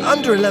 £10.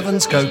 Under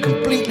 11s go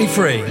completely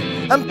free.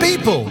 And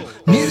people,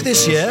 new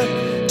this year,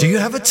 do you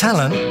have a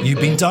talent you've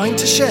been dying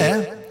to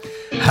share?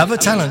 Have a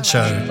Talent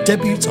Show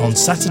debuts on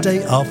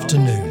Saturday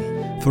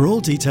afternoon. For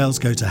all details,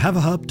 go to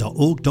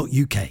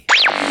haverhub.org.uk.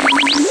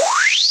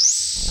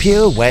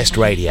 Pure West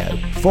Radio.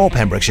 For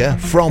Pembrokeshire,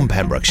 from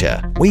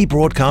Pembrokeshire. We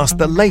broadcast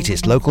the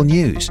latest local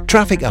news,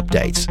 traffic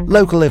updates,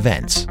 local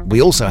events.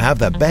 We also have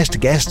the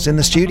best guests in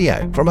the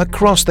studio from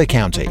across the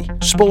county.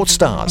 Sports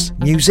stars,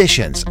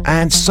 musicians,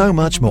 and so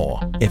much more.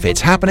 If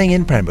it's happening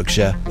in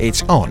Pembrokeshire,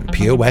 it's on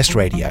Pure West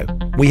Radio.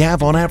 We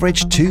have on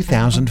average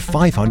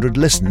 2,500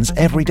 listens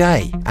every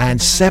day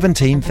and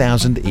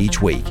 17,000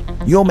 each week.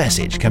 Your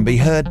message can be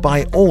heard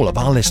by all of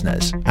our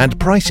listeners, and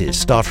prices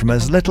start from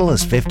as little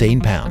as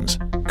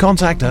 £15.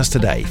 Contact us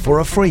today for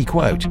a free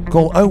quote.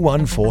 Call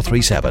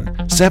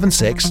 01437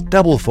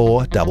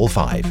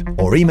 764455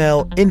 or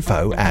email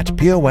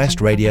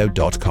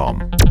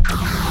info@purewestradio.com.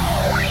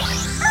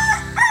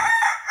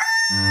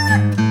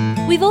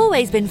 We've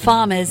always been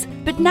farmers,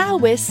 but now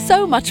we're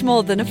so much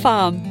more than a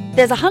farm.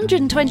 There's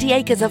 120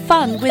 acres of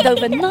fun with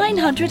over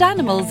 900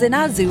 animals in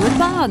our zoo and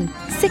barn.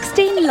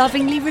 16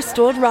 lovingly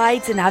restored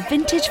rides in our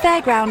vintage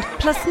fairground,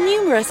 plus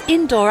numerous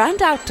indoor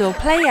and outdoor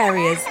play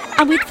areas.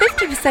 And with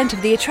 50%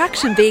 of the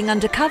attraction being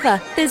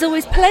undercover, there's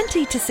always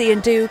plenty to see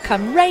and do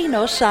come rain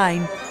or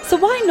shine. So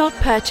why not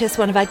purchase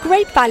one of our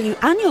great value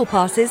annual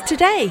passes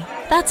today?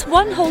 That's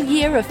one whole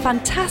year of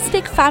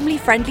fantastic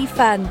family-friendly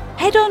fun.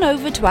 Head on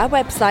over to our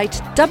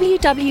website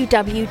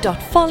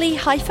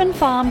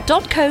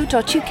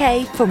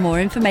www.folly-farm.co.uk for more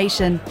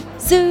information.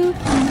 Zoo,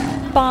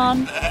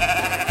 barn,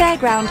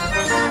 fairground,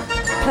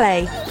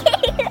 play.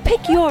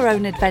 Pick your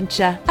own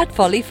adventure at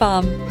Folly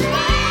Farm.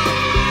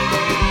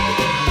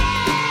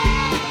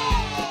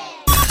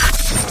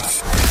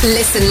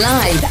 Listen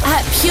live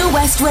at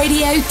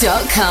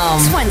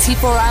purewestradio.com.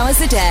 24 hours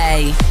a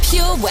day.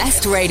 Pure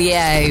West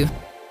Radio.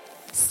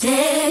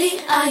 Steady,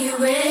 are you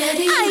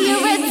ready? Are you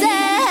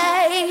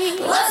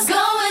ready? What's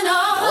going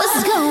on?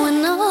 What's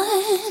going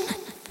on?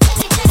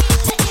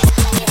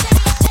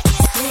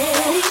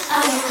 Steady,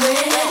 are you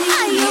ready?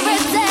 Are you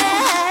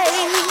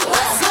ready?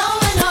 What's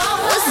going on?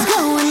 What's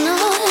going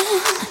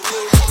on?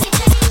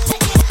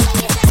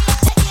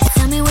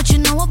 Tell me what you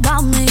know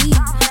about me.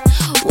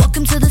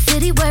 Welcome to the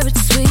city where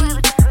it's sweet.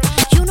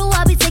 You know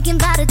I'll be taking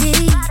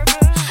Vitamin.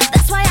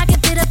 That's why I can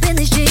fit up in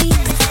this jeans.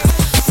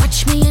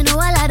 Watch me, you know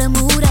I like to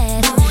move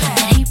that.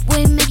 That heat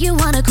wave make you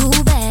wanna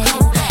cool back.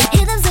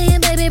 Hear them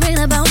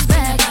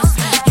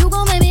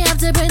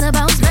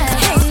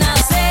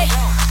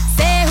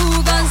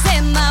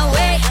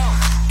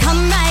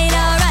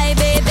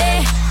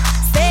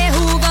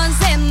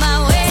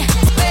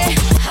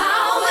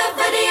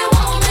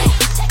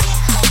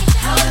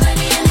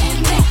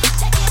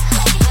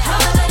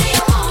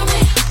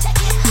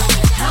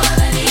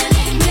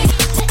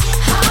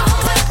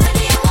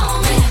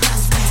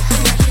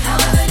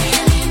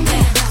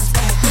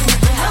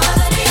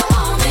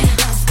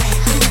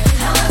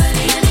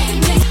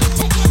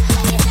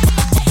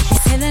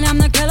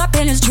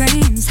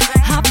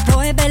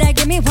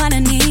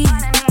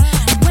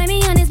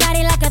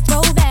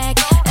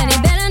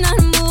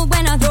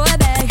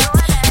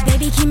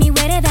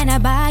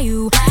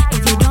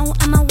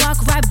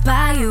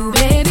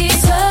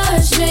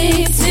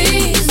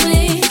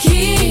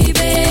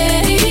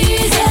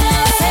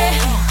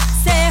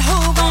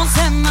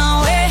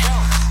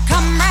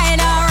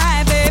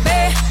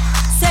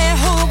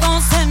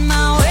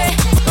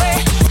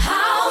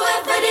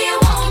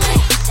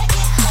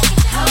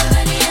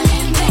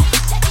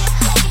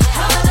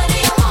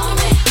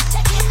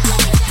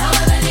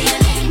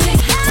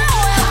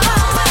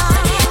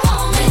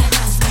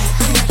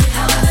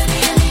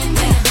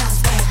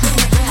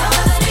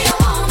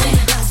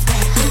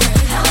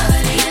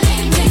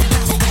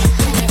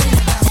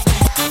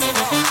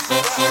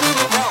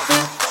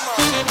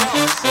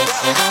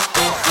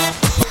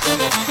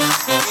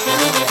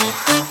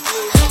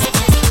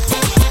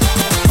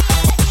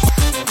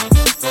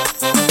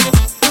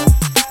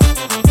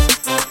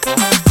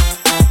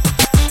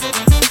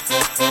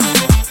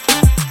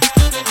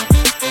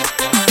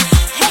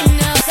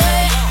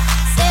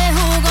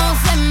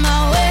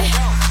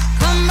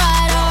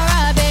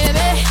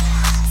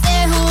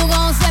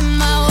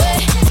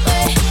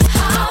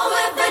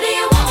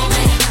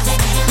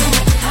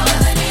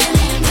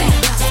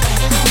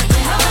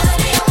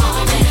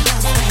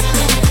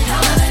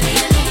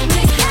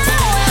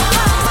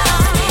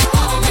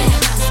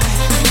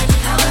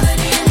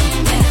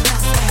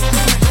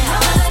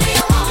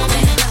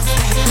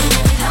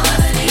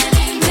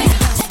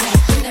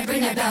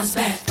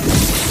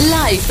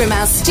from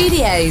our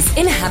studios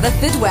in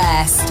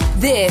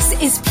Haverfordwest, this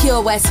is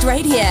Pure West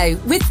Radio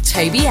with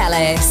Toby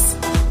Ellis.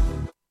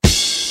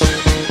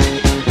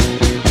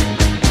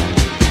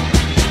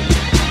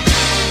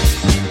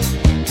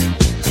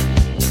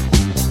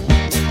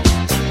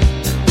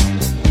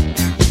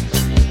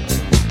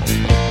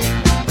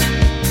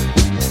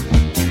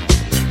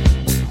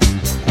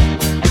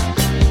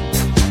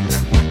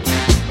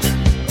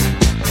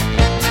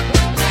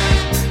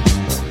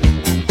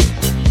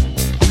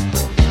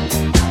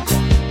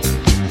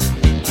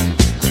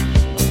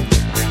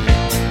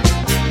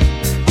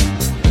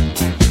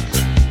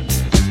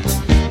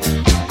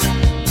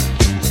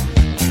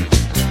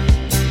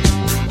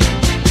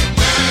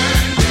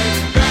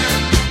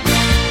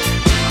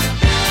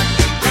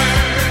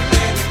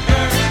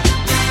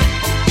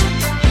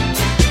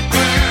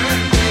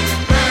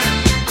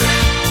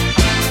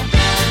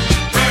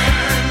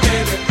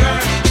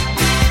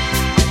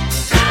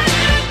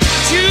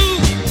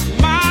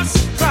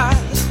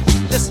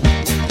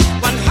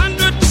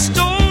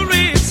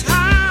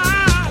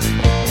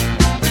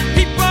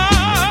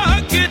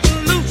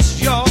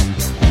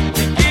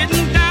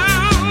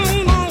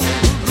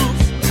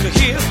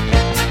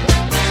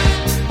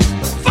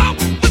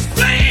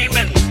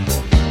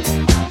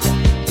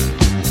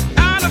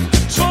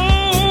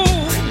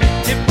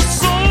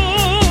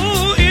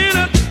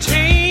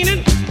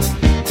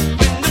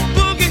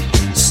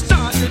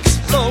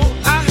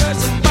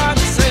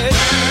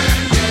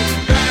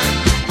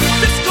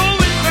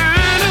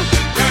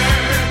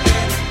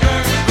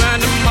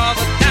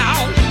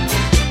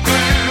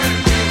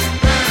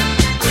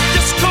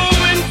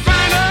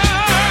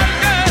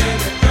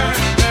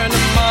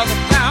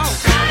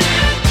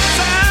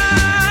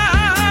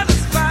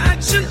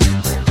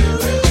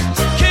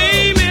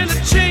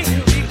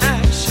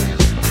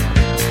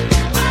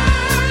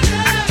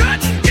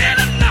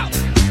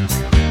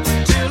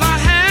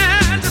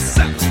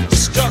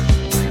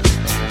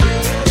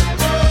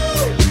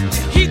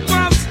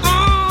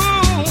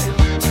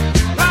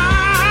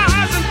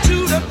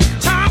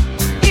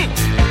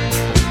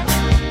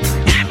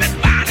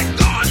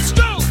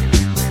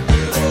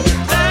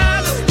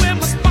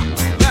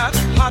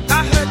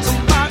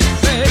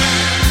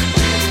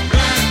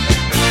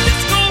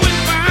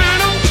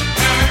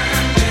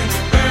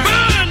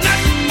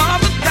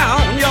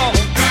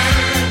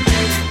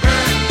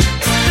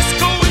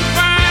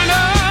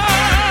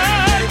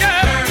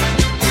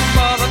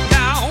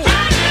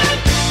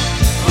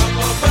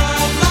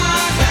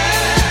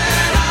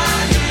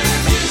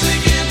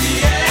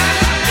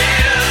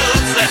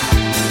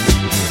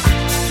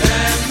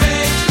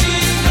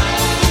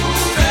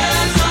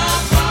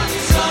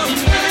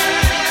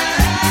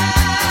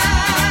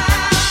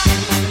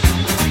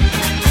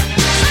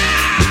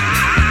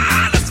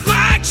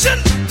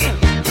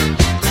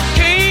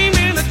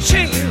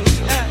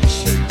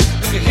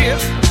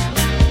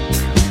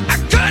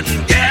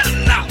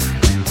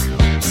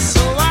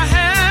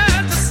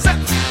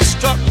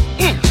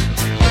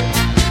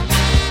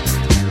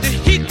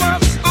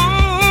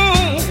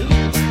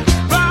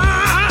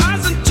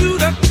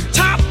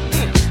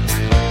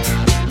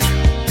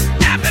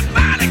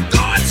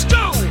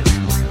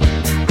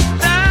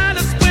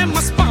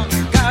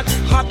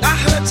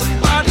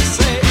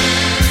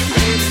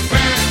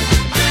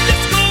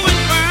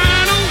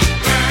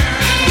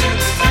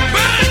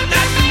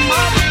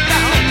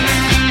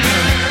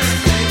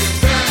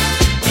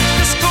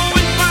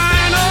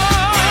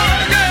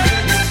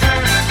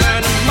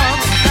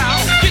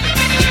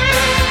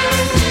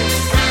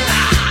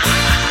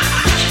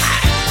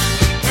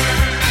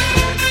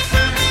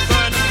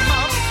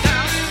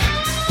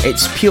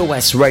 It's Pure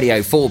West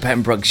Radio for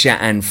Pembrokeshire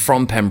and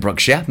from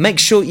Pembrokeshire. Make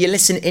sure you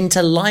listen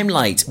into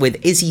Limelight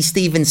with Izzy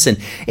Stevenson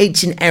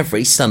each and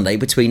every Sunday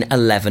between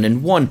 11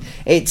 and 1.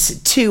 It's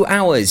 2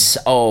 hours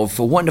of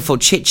wonderful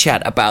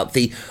chit-chat about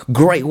the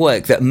great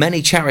work that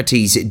many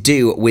charities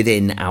do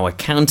within our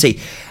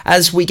county.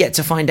 As we get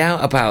to find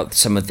out about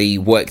some of the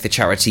work the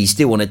charities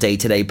do on a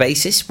day-to-day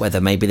basis, whether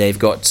maybe they've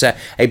got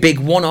a big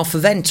one-off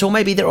event or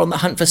maybe they're on the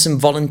hunt for some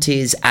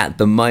volunteers at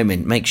the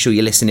moment. Make sure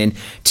you're listening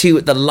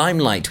to The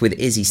Limelight with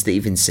Izzy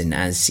Stevenson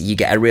as you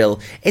get a real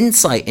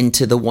insight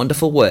into the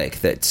wonderful work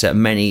that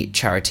many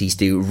charities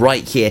do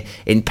right here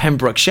in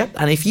Pembrokeshire.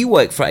 And if you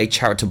work for a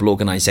charitable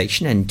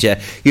organisation and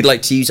you'd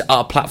like to use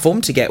our platform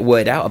to get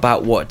word out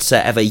about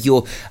whatever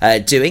you're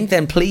doing,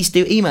 then please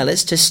do email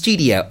us to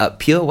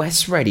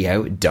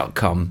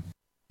studio@purewestradio.com.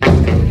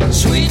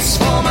 Sweets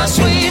for my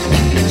sweet,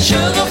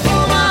 sugar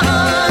for my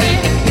honey.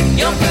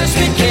 Your first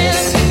sweet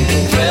kiss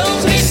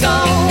thrills me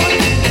so.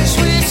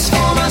 Sweets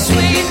for my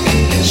sweet,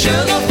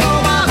 sugar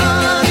for my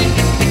honey.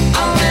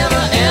 I'll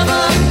never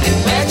ever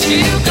let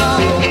you go.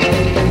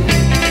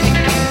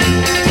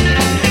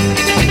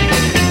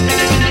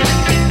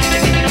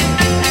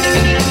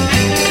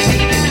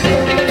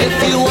 If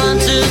you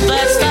want to,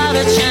 let's start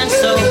a chance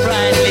so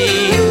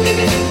brightly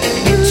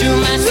to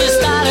match the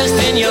stardust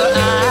in your eyes.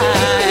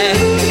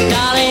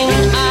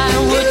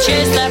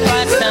 Chase that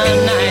bright star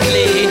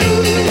nightly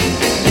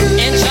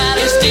and try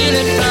to steal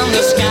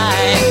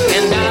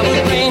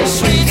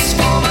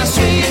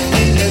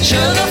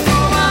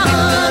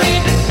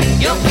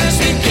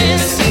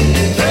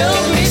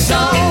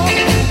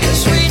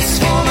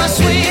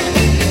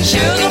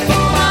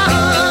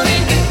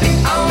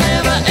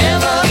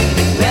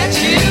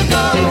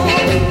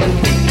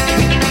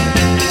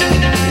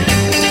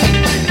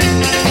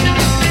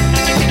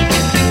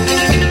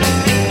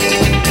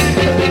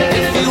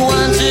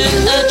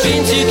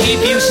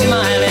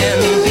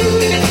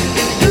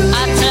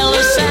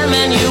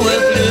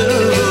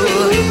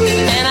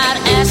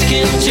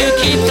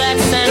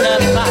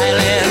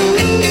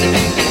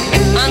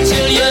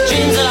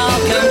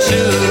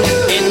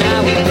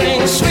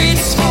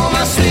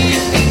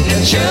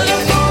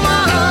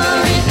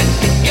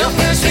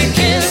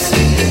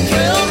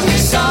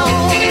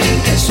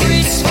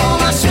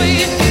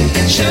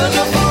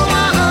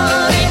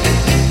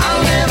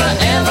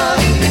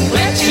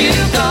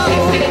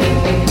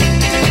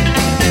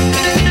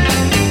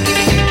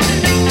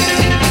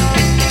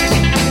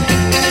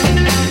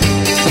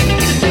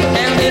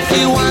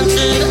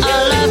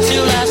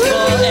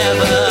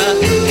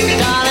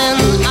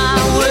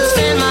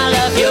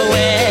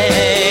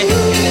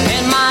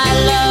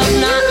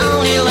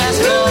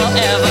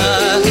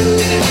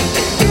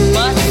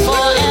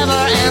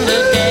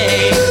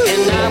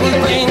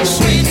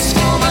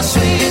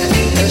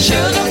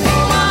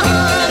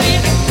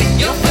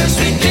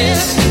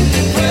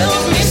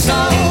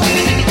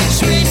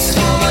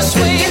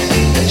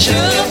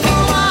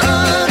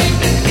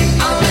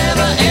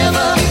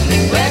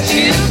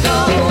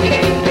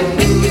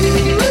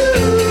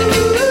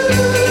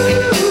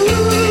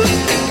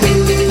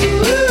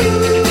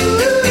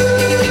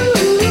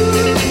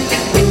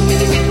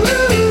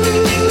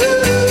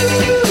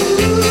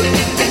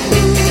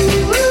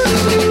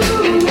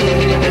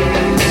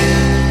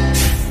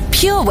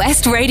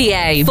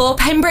Radio. For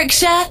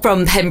Pembrokeshire,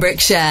 from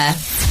Pembrokeshire.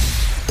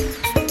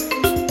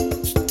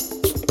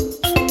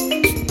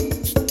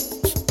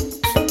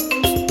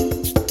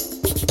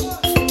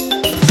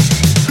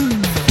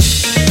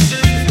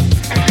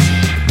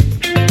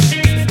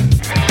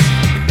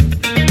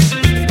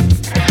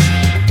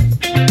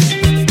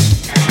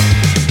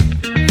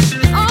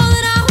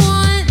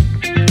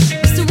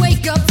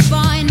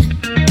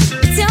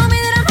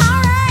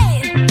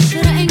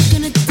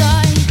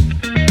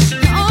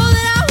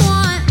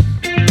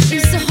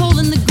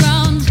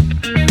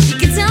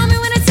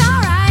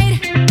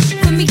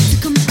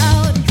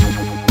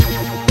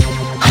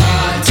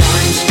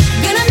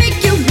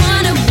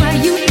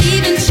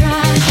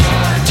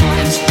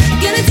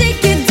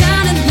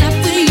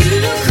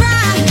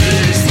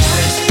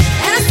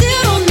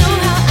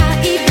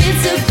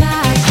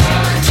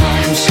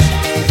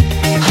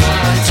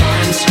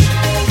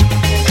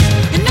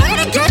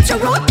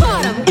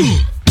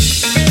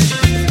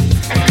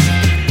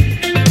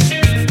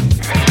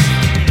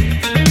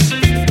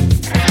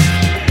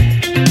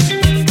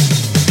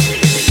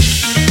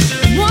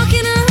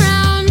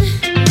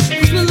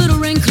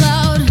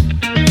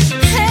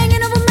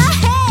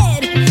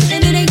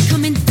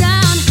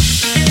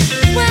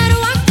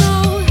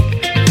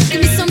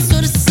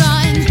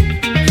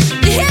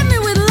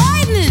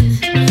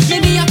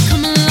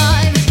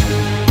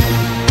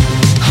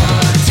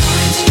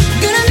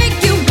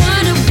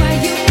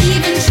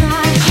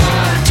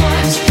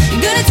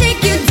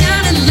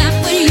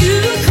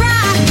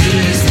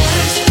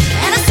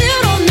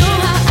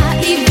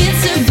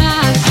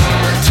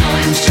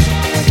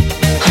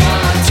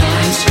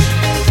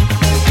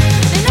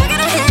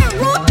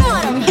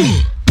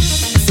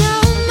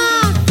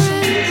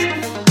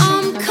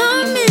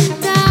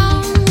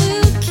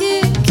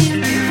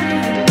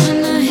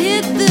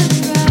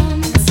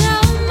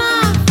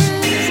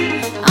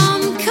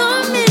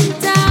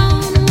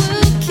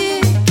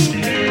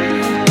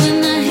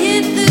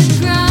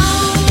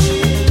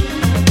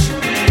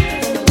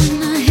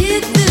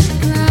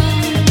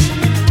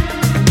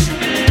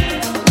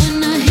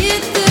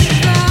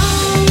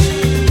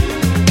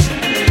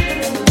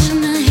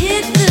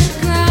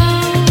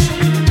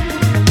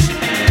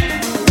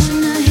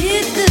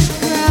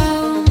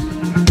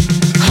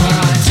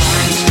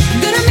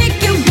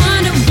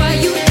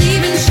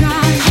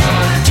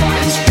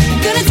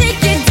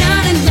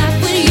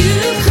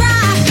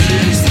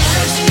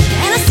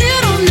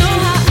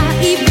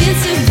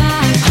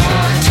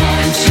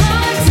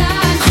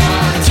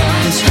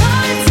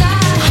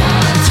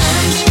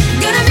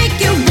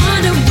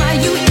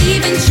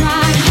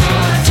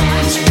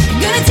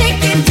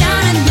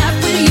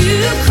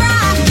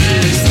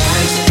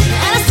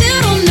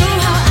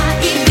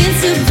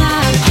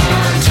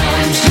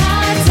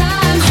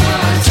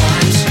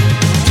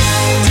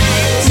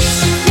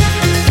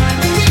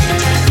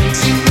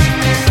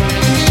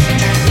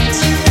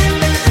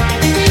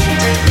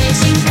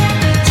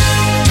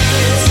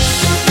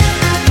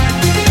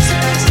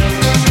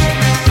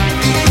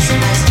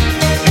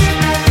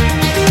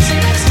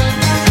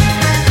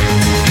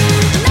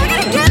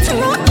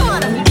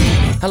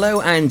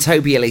 and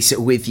Toby Ellis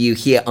with you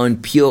here on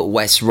Pure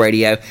West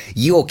Radio,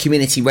 your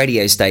community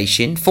radio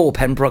station for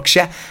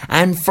Pembrokeshire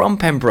and from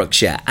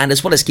Pembrokeshire. And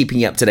as well as keeping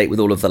you up to date with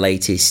all of the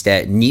latest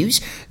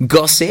news,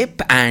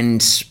 gossip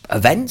and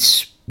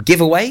events,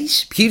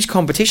 giveaways, huge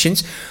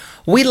competitions,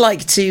 we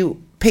like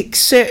to pick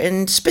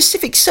certain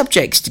specific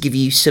subjects to give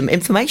you some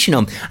information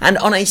on. And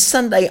on a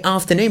Sunday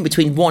afternoon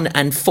between 1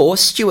 and 4,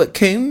 Stuart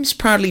Coombs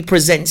proudly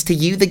presents to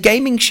you the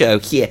gaming show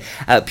here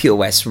at Pure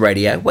West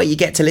Radio, where you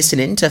get to listen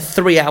in to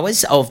 3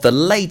 hours of the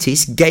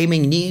latest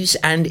gaming news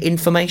and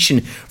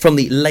information, from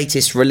the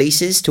latest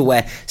releases to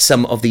where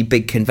some of the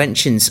big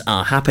conventions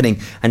are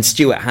happening. And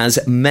Stuart has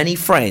many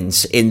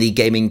friends in the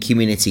gaming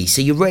community,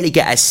 so you really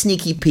get a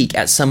sneaky peek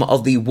at some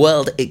of the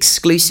world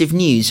exclusive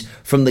news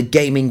from the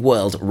gaming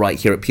world right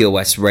here at Pure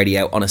West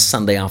Radio on a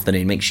Sunday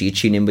afternoon. Make sure you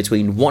tune in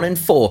between 1 and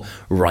 4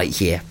 right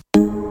here.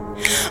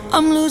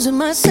 I'm losing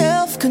my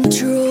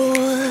self-control.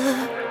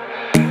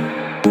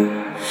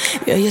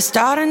 Yeah, you're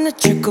starting to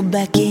trickle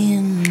back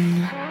in,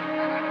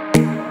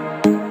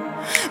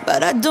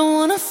 but I don't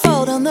wanna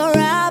fall down the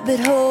rabbit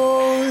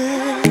hole.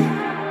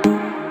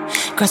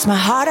 Cross my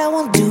heart, I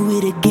won't do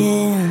it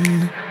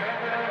again.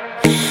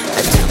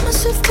 I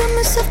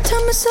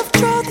tell myself,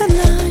 draw the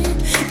line.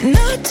 And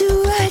I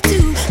do,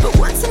 but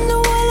once in a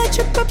while I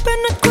trip up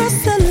and I cross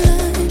the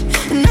line.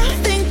 And I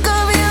think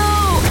of you.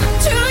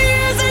 2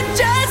 years and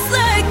just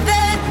like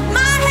that,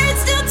 my head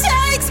still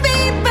takes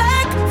me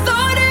back.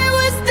 Thought it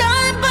was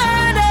done,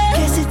 but I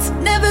guess it's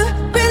never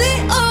really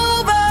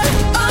over.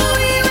 Oh,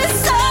 we were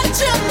such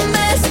a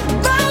mess,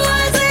 but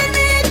wasn't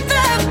it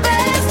the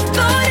best?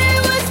 Thought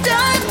it was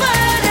done,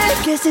 but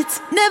I guess it's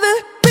never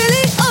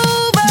really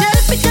over.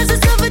 Just because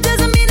it's over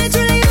doesn't mean it's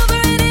really over.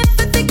 And if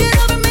I think it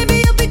over,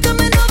 maybe you'll be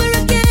coming over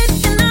again.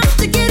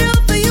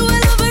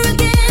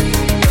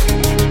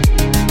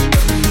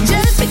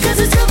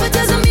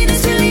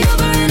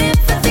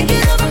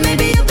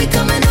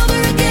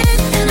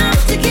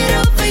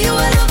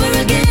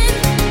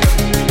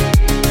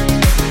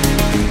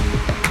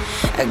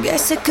 I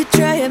guess I could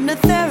try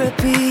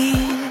hypnotherapy.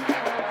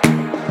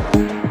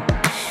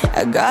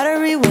 I gotta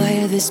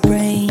rewire this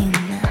brain,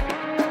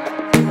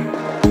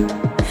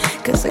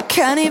 'cause I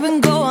can't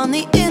even go on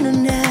the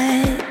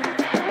internet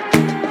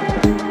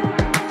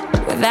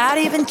without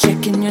even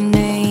checking your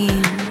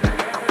name.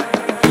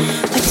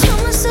 I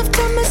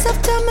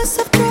tell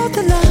myself, draw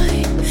the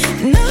line.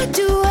 And I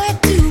do,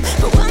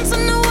 but once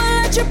in a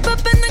while I trip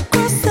up and I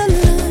cross the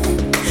line.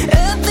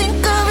 I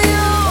think of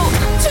you,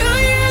 2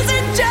 years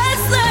and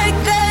just like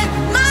that,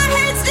 my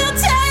head still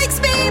takes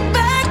me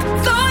back.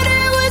 Thought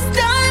it was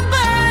done,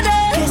 but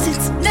I guess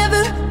it's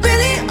never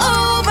really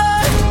over.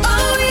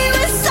 Oh, we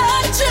were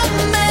such a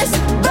mess,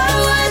 but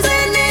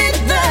wasn't it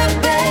the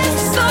best?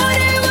 Thought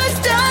it was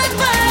done,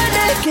 but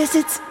I guess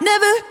it's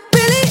never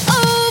really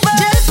over.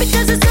 Just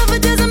because it's over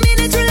doesn't mean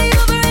it's really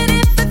over. And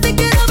if I think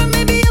it over,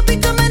 maybe you'll be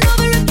coming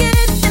over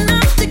again. And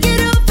I'll have to get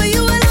over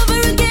you all over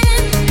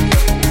again.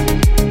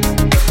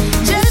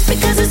 Just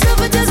because it's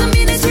over doesn't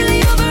mean it's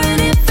really over.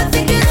 And if I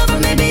think it over,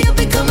 maybe you'll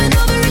be coming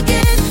over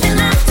again. And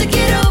I'll have to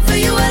get over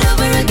you all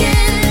over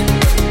again.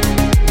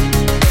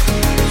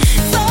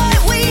 Thought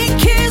we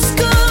kissed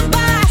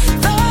goodbye,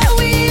 thought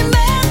we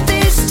met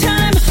this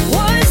time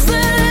was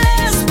the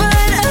last,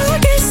 but I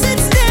guess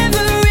it's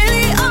never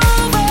really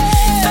over.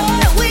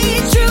 Thought we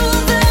drew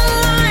the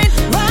line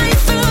right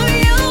through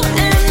you,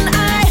 and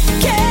I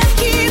can't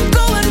keep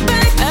going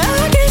back.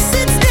 I guess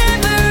it's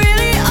never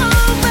really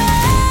over.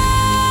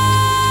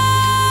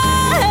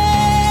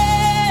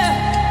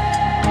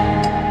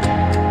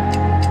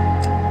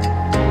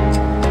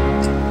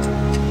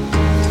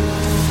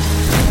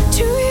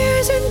 2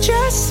 years and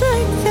just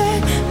like that,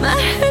 my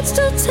head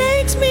still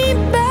takes me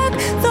back.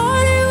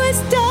 Thought it was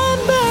done,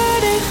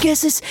 but I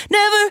guess it's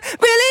never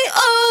really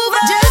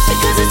over. Just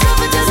because it's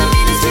over doesn't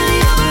mean it's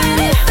really over. And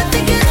if I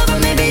think it over,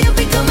 maybe you'll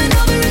be coming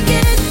over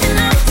again. And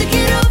I'll have to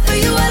get over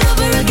you all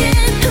over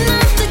again. And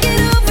I'll have to get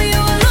over you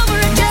all over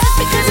again. Just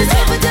because it's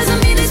over doesn't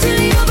mean it's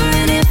really over.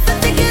 And if I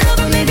think it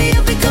over, maybe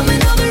you'll be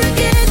coming over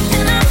again.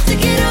 And I'll have to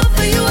get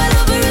over you all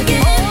over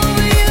again.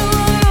 Over you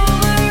all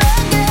over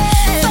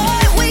again.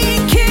 Thought we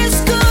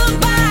kissed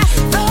goodbye,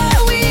 thought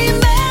we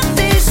met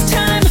this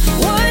time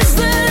was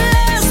the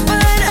last,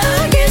 but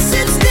I guess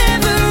it's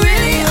never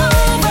really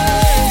over.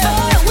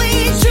 Thought we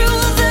drew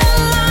the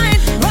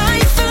line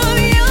right through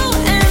you,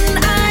 and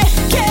I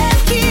can't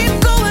keep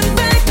going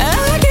back.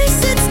 I guess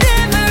it's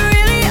never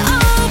really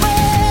over.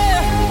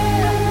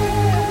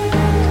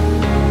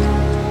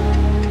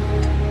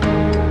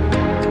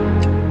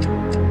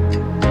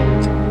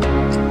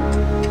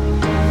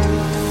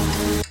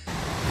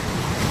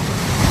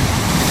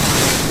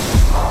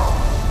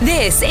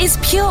 This is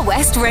Pure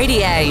West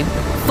Radio.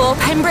 For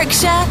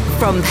Pembrokeshire,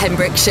 from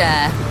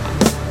Pembrokeshire.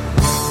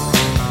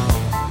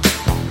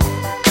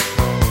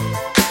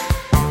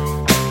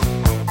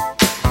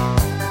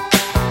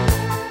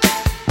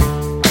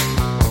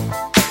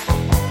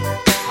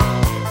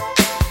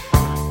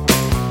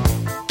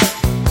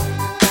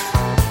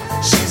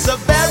 She's a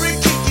very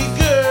kinky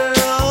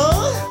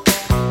girl,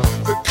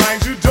 the kind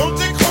you don't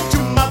take home to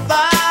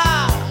mother.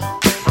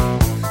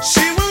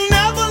 She will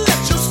never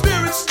let your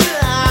spirits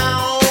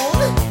down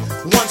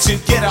once you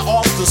get her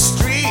off the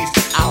street.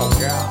 Oh,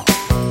 girl.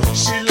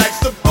 She likes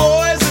the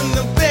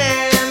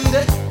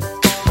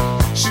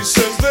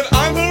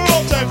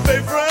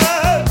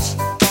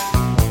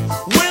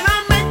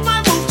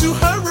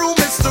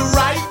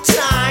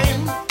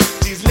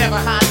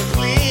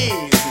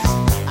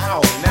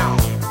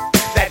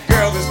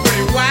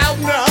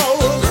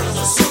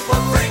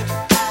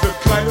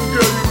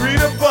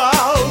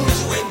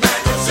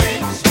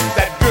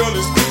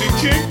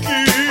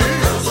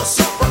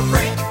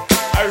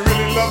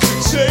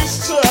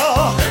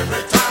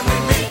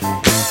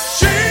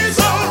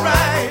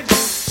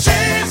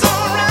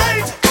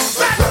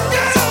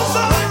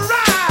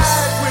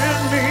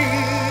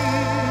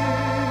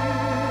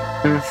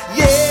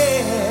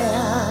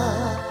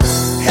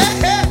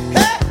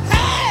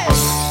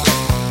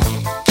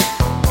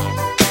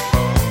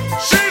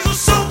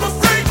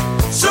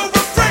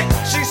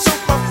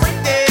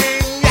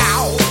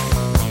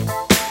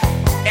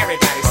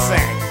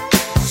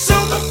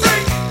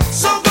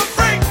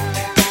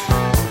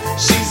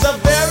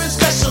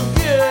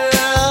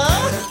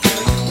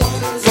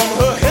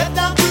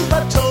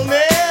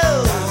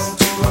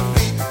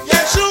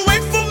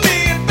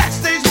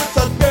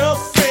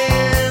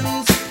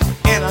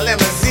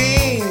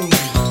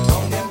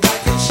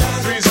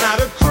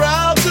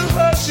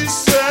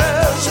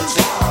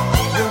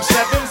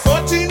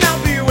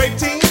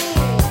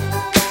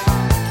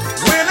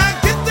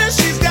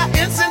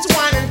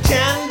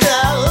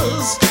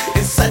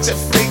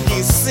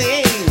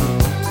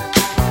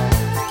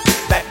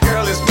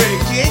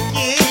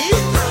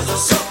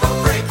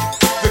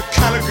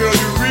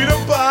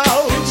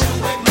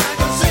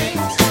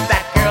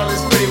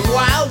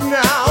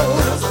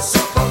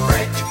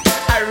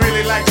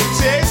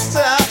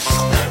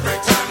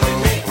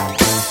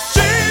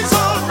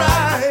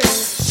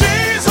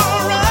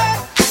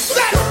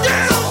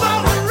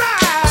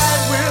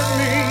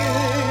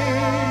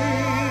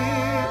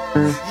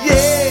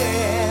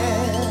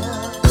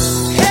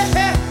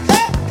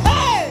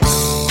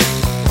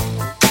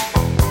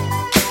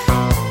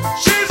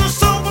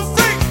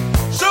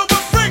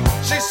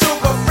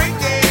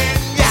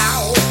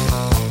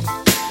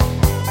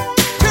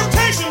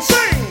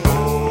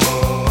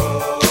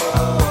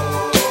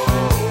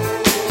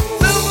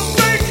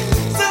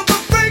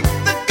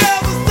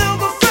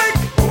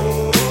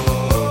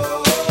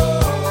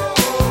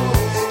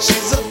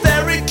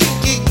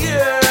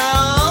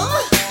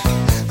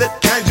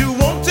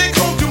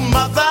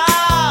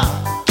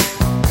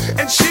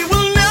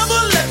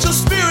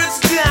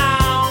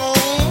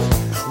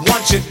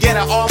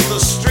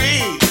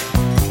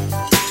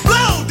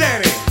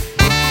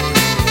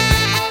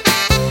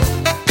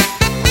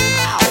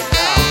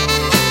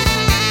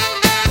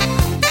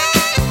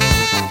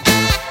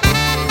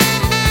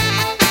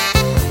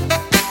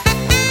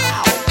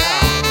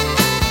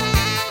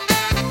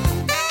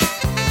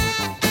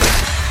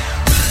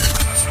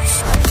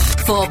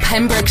For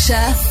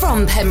Pembrokeshire,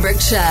 from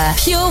Pembrokeshire,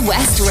 Pure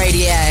West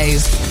Radio.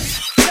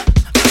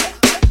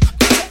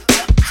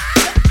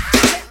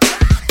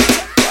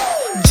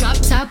 Drop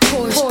top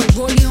Porsche,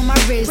 rollie on my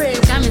wrist,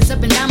 diamonds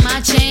up and down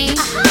my chain.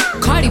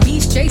 Cardi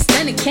B straight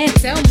stunning, can't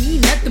tell me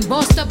nothing.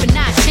 Bossed up and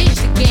I changed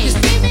the game.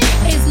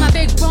 It's my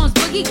big bronze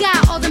boogie,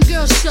 got all them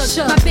girls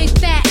shook. My big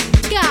fat,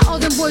 got all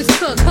them boys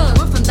cook.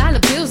 We're from dollar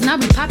bills, now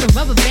we popping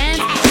rubber bands.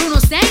 Bruno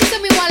sang to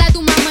me while I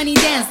do my money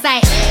dance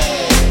like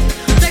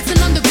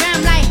flexing on the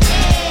gram like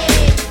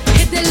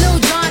hit the Lil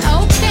Jon,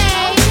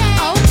 okay.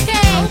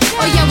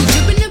 Oh yeah, we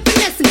dripping and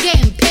finesse and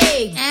getting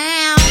paid.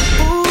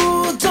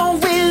 Ooh, don't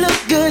we look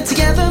good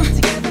together?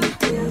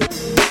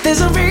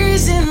 There's a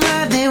reason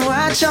why they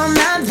watch all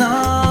night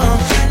long.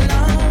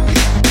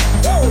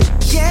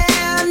 Yeah,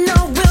 I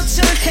know we'll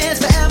turn heads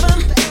forever.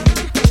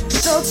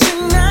 So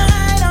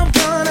tonight I'm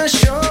gonna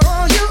show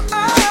you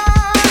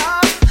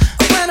off.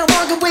 When I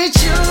walk with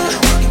you,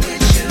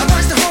 I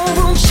watch the whole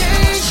room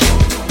change.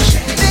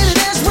 Baby,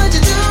 that's what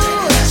you do.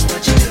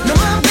 No,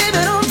 my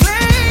baby don't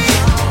play.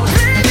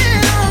 Blame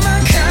it on my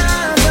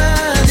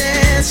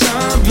confidence.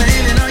 I'm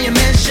blaming on your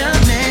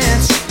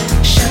measurements.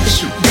 Shut the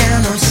shit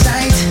down on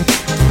sight.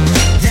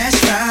 That's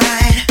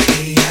right.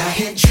 Hey, I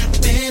hit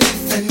dripping in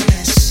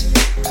finesse.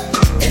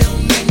 It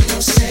don't make no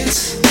sense.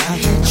 I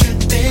hit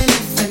dripping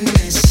in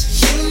finesse.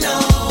 You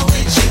know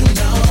it, you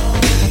know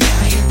it.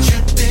 I hit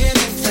dripping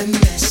in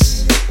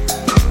finesse.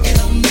 It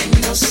don't make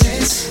no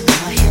sense. I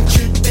hit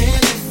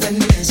dripping in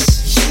finesse.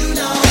 You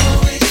know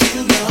it,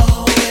 you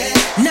know it.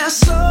 Now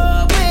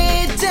slow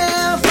it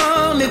down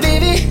for me,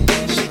 baby.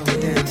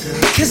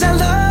 'Cause I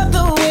love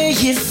the way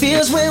it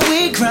feels when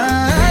we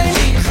grind.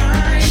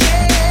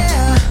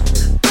 Yeah,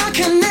 our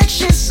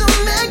connection's so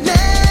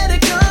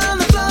magnetic on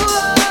the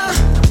floor.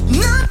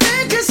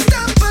 Nothing can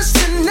stop us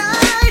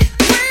tonight.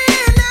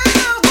 We're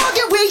now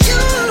walking with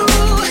you.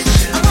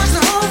 I watch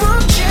the whole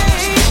room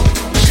change.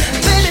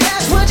 Baby,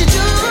 that's what you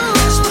do.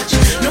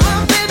 No, my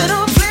baby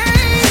don't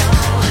play.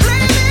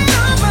 Blame it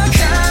on my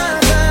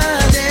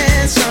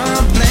confidence.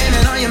 I'm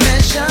blaming on your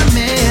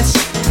measurements.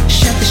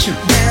 Shut the shit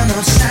down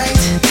on sight.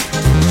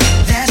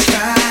 That's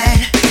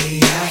right. Hey,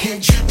 I hit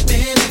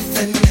dripping in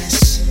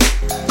finesse.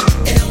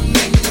 It don't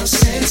make no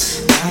sense.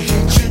 I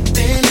hit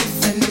dripping in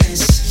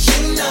finesse.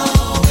 You know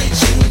it,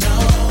 you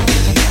know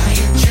it. I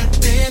hit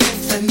dripping in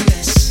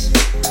finesse.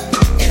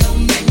 It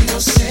don't make no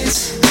sense.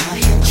 I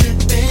hit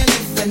dripping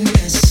in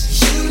finesse.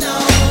 You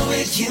know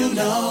it, you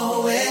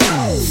know it.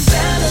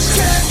 Balance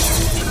track.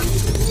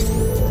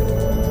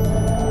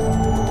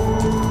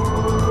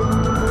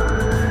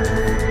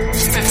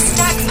 From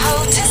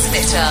Stackpole to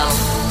Spittal.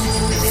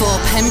 For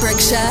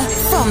Pembrokeshire,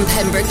 from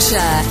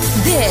Pembrokeshire,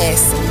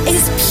 this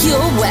is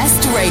Pure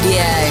West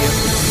Radio.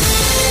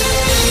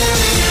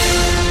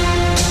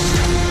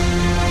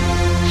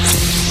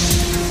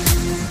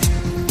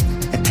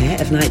 A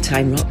pair of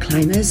nighttime rock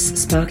climbers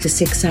sparked a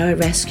 6-hour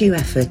rescue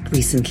effort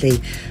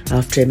recently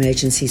after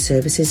emergency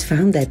services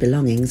found their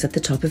belongings at the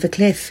top of a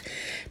cliff.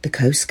 The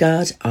Coast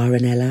Guard,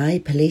 RNLI,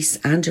 police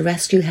and a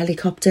rescue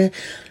helicopter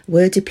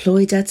were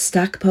deployed at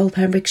Stackpole,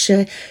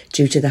 Pembrokeshire,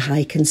 due to the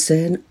high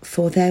concern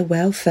for their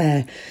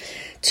welfare.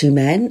 2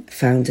 men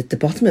found at the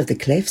bottom of the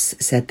cliffs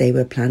said they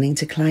were planning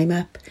to climb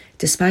up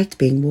despite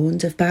being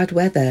warned of bad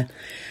weather.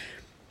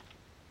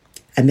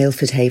 A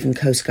Milford Haven Coast Guard